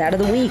 days out of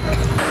the week.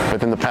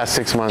 Within the past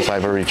 6 months,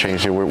 I've already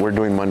changed it. We're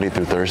doing Monday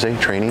through Thursday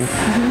training,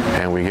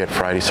 and we get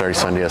Friday, Saturday,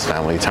 Sunday as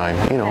family time.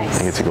 You know,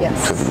 I get to go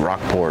to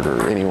Rockport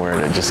or anywhere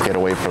to just get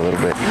away for a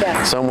little bit.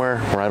 Somewhere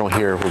where I don't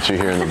hear what you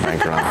hear in the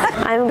background.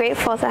 I'm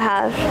grateful to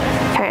have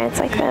parents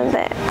like them,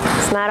 but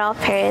not all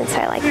parents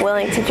are like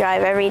willing to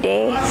drive every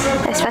day,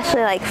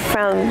 especially like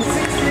from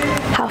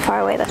how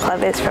far away the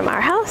club is from our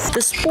house.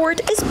 The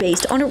sport is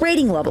based on a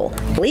rating level.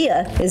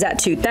 Leah is at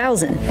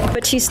 2,000,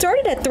 but she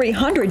started at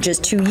 300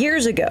 just 2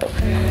 years ago.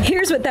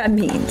 Here's what that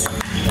means.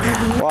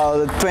 Well,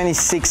 the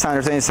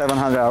 2,600,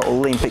 2,700 are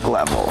Olympic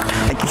level.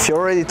 Like if you're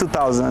already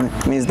 2,000,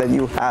 it means that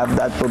you have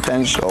that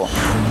potential.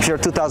 If you're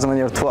 2,000 when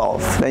you're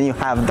 12, then you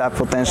have that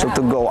potential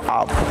to go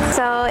up.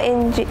 So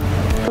in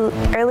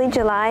early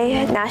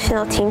July,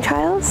 national team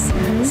trials.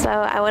 So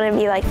I want to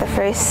be like the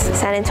first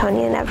San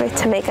Antonian ever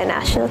to make a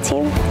national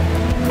team.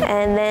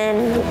 And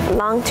then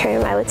long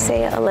term, I would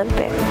say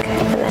Olympic.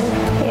 And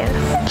then,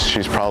 yeah.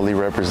 She's probably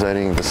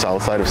representing the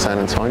south side of San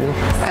Antonio,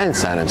 and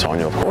San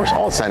Antonio, of course,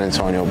 all San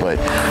Antonio, but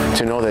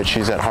to know that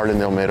she's at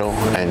Harlandale Middle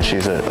and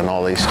she's an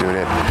all-A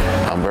student,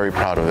 I'm very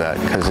proud of that,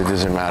 because it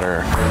doesn't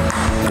matter,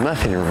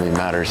 nothing really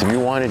matters. If you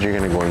want it, you're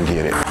going to go and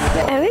get it.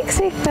 It makes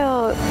me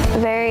feel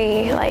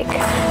very, like,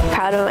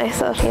 proud of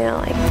myself, you know,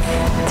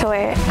 like, to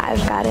where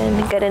I've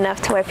gotten good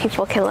enough to where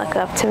people can look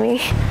up to me.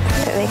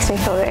 It makes me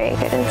feel very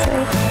good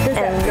inside. Does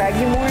that drag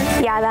you more?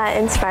 Yeah, that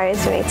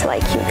inspires me to,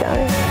 like, keep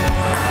going.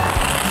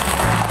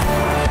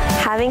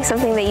 having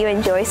something that you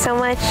enjoy so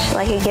much,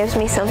 like it gives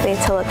me something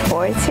to look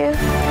forward to.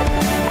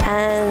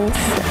 And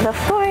the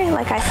floor,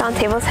 like I found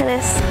table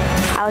tennis,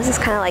 I was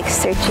just kind of like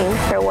searching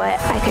for what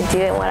I could do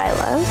and what I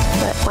loved.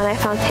 But when I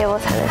found table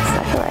tennis,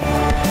 I feel like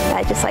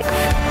that just like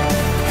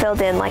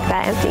filled in like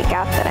that empty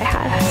gap that I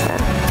had.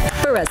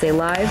 So. For Reze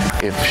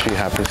Live. If she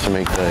happens to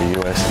make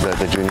the U.S.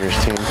 the juniors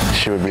team,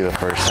 she would be the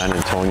first San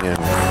Antonian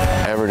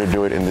ever to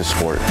do it in this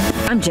sport.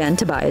 I'm Jen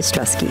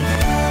Tobias-Strusky.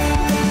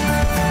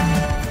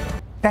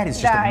 That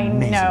is just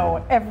amazing. I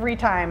know. Every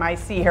time I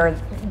see her,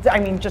 I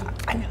mean, just,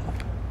 I know.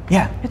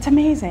 Yeah. It's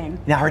amazing.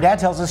 Now, her dad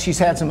tells us she's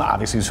had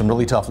obviously some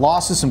really tough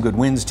losses, some good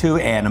wins too,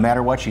 and no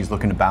matter what, she's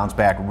looking to bounce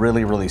back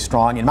really, really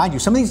strong. And mind you,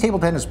 some of these table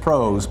tennis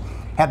pros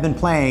have been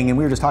playing, and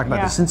we were just talking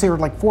about this, since they were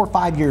like 4 or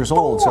 5 years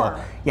old.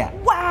 So, yeah.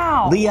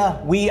 Wow.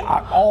 Leah, we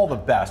are all the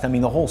best. I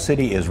mean, the whole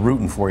city is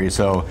rooting for you,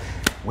 so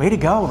way to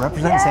go,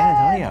 representing San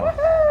Antonio.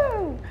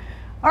 Woohoo!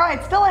 All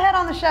right, still ahead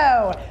on the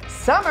show.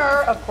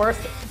 Summer, of course,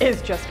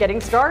 is just getting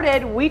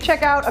started. We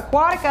check out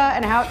Aquatica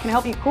and how it can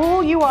help you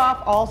cool you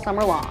off all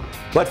summer long.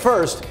 But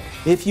first,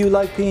 if you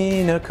like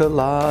pina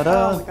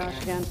colada, oh my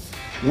gosh, again.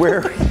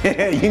 Where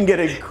you can get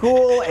a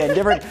cool and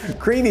different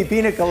creamy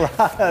pina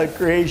colada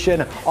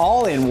creation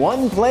all in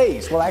one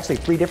place. Well, actually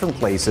 3 different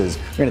places.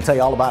 We're going to tell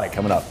you all about it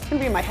coming up. It's going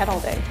to be in my head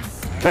all day.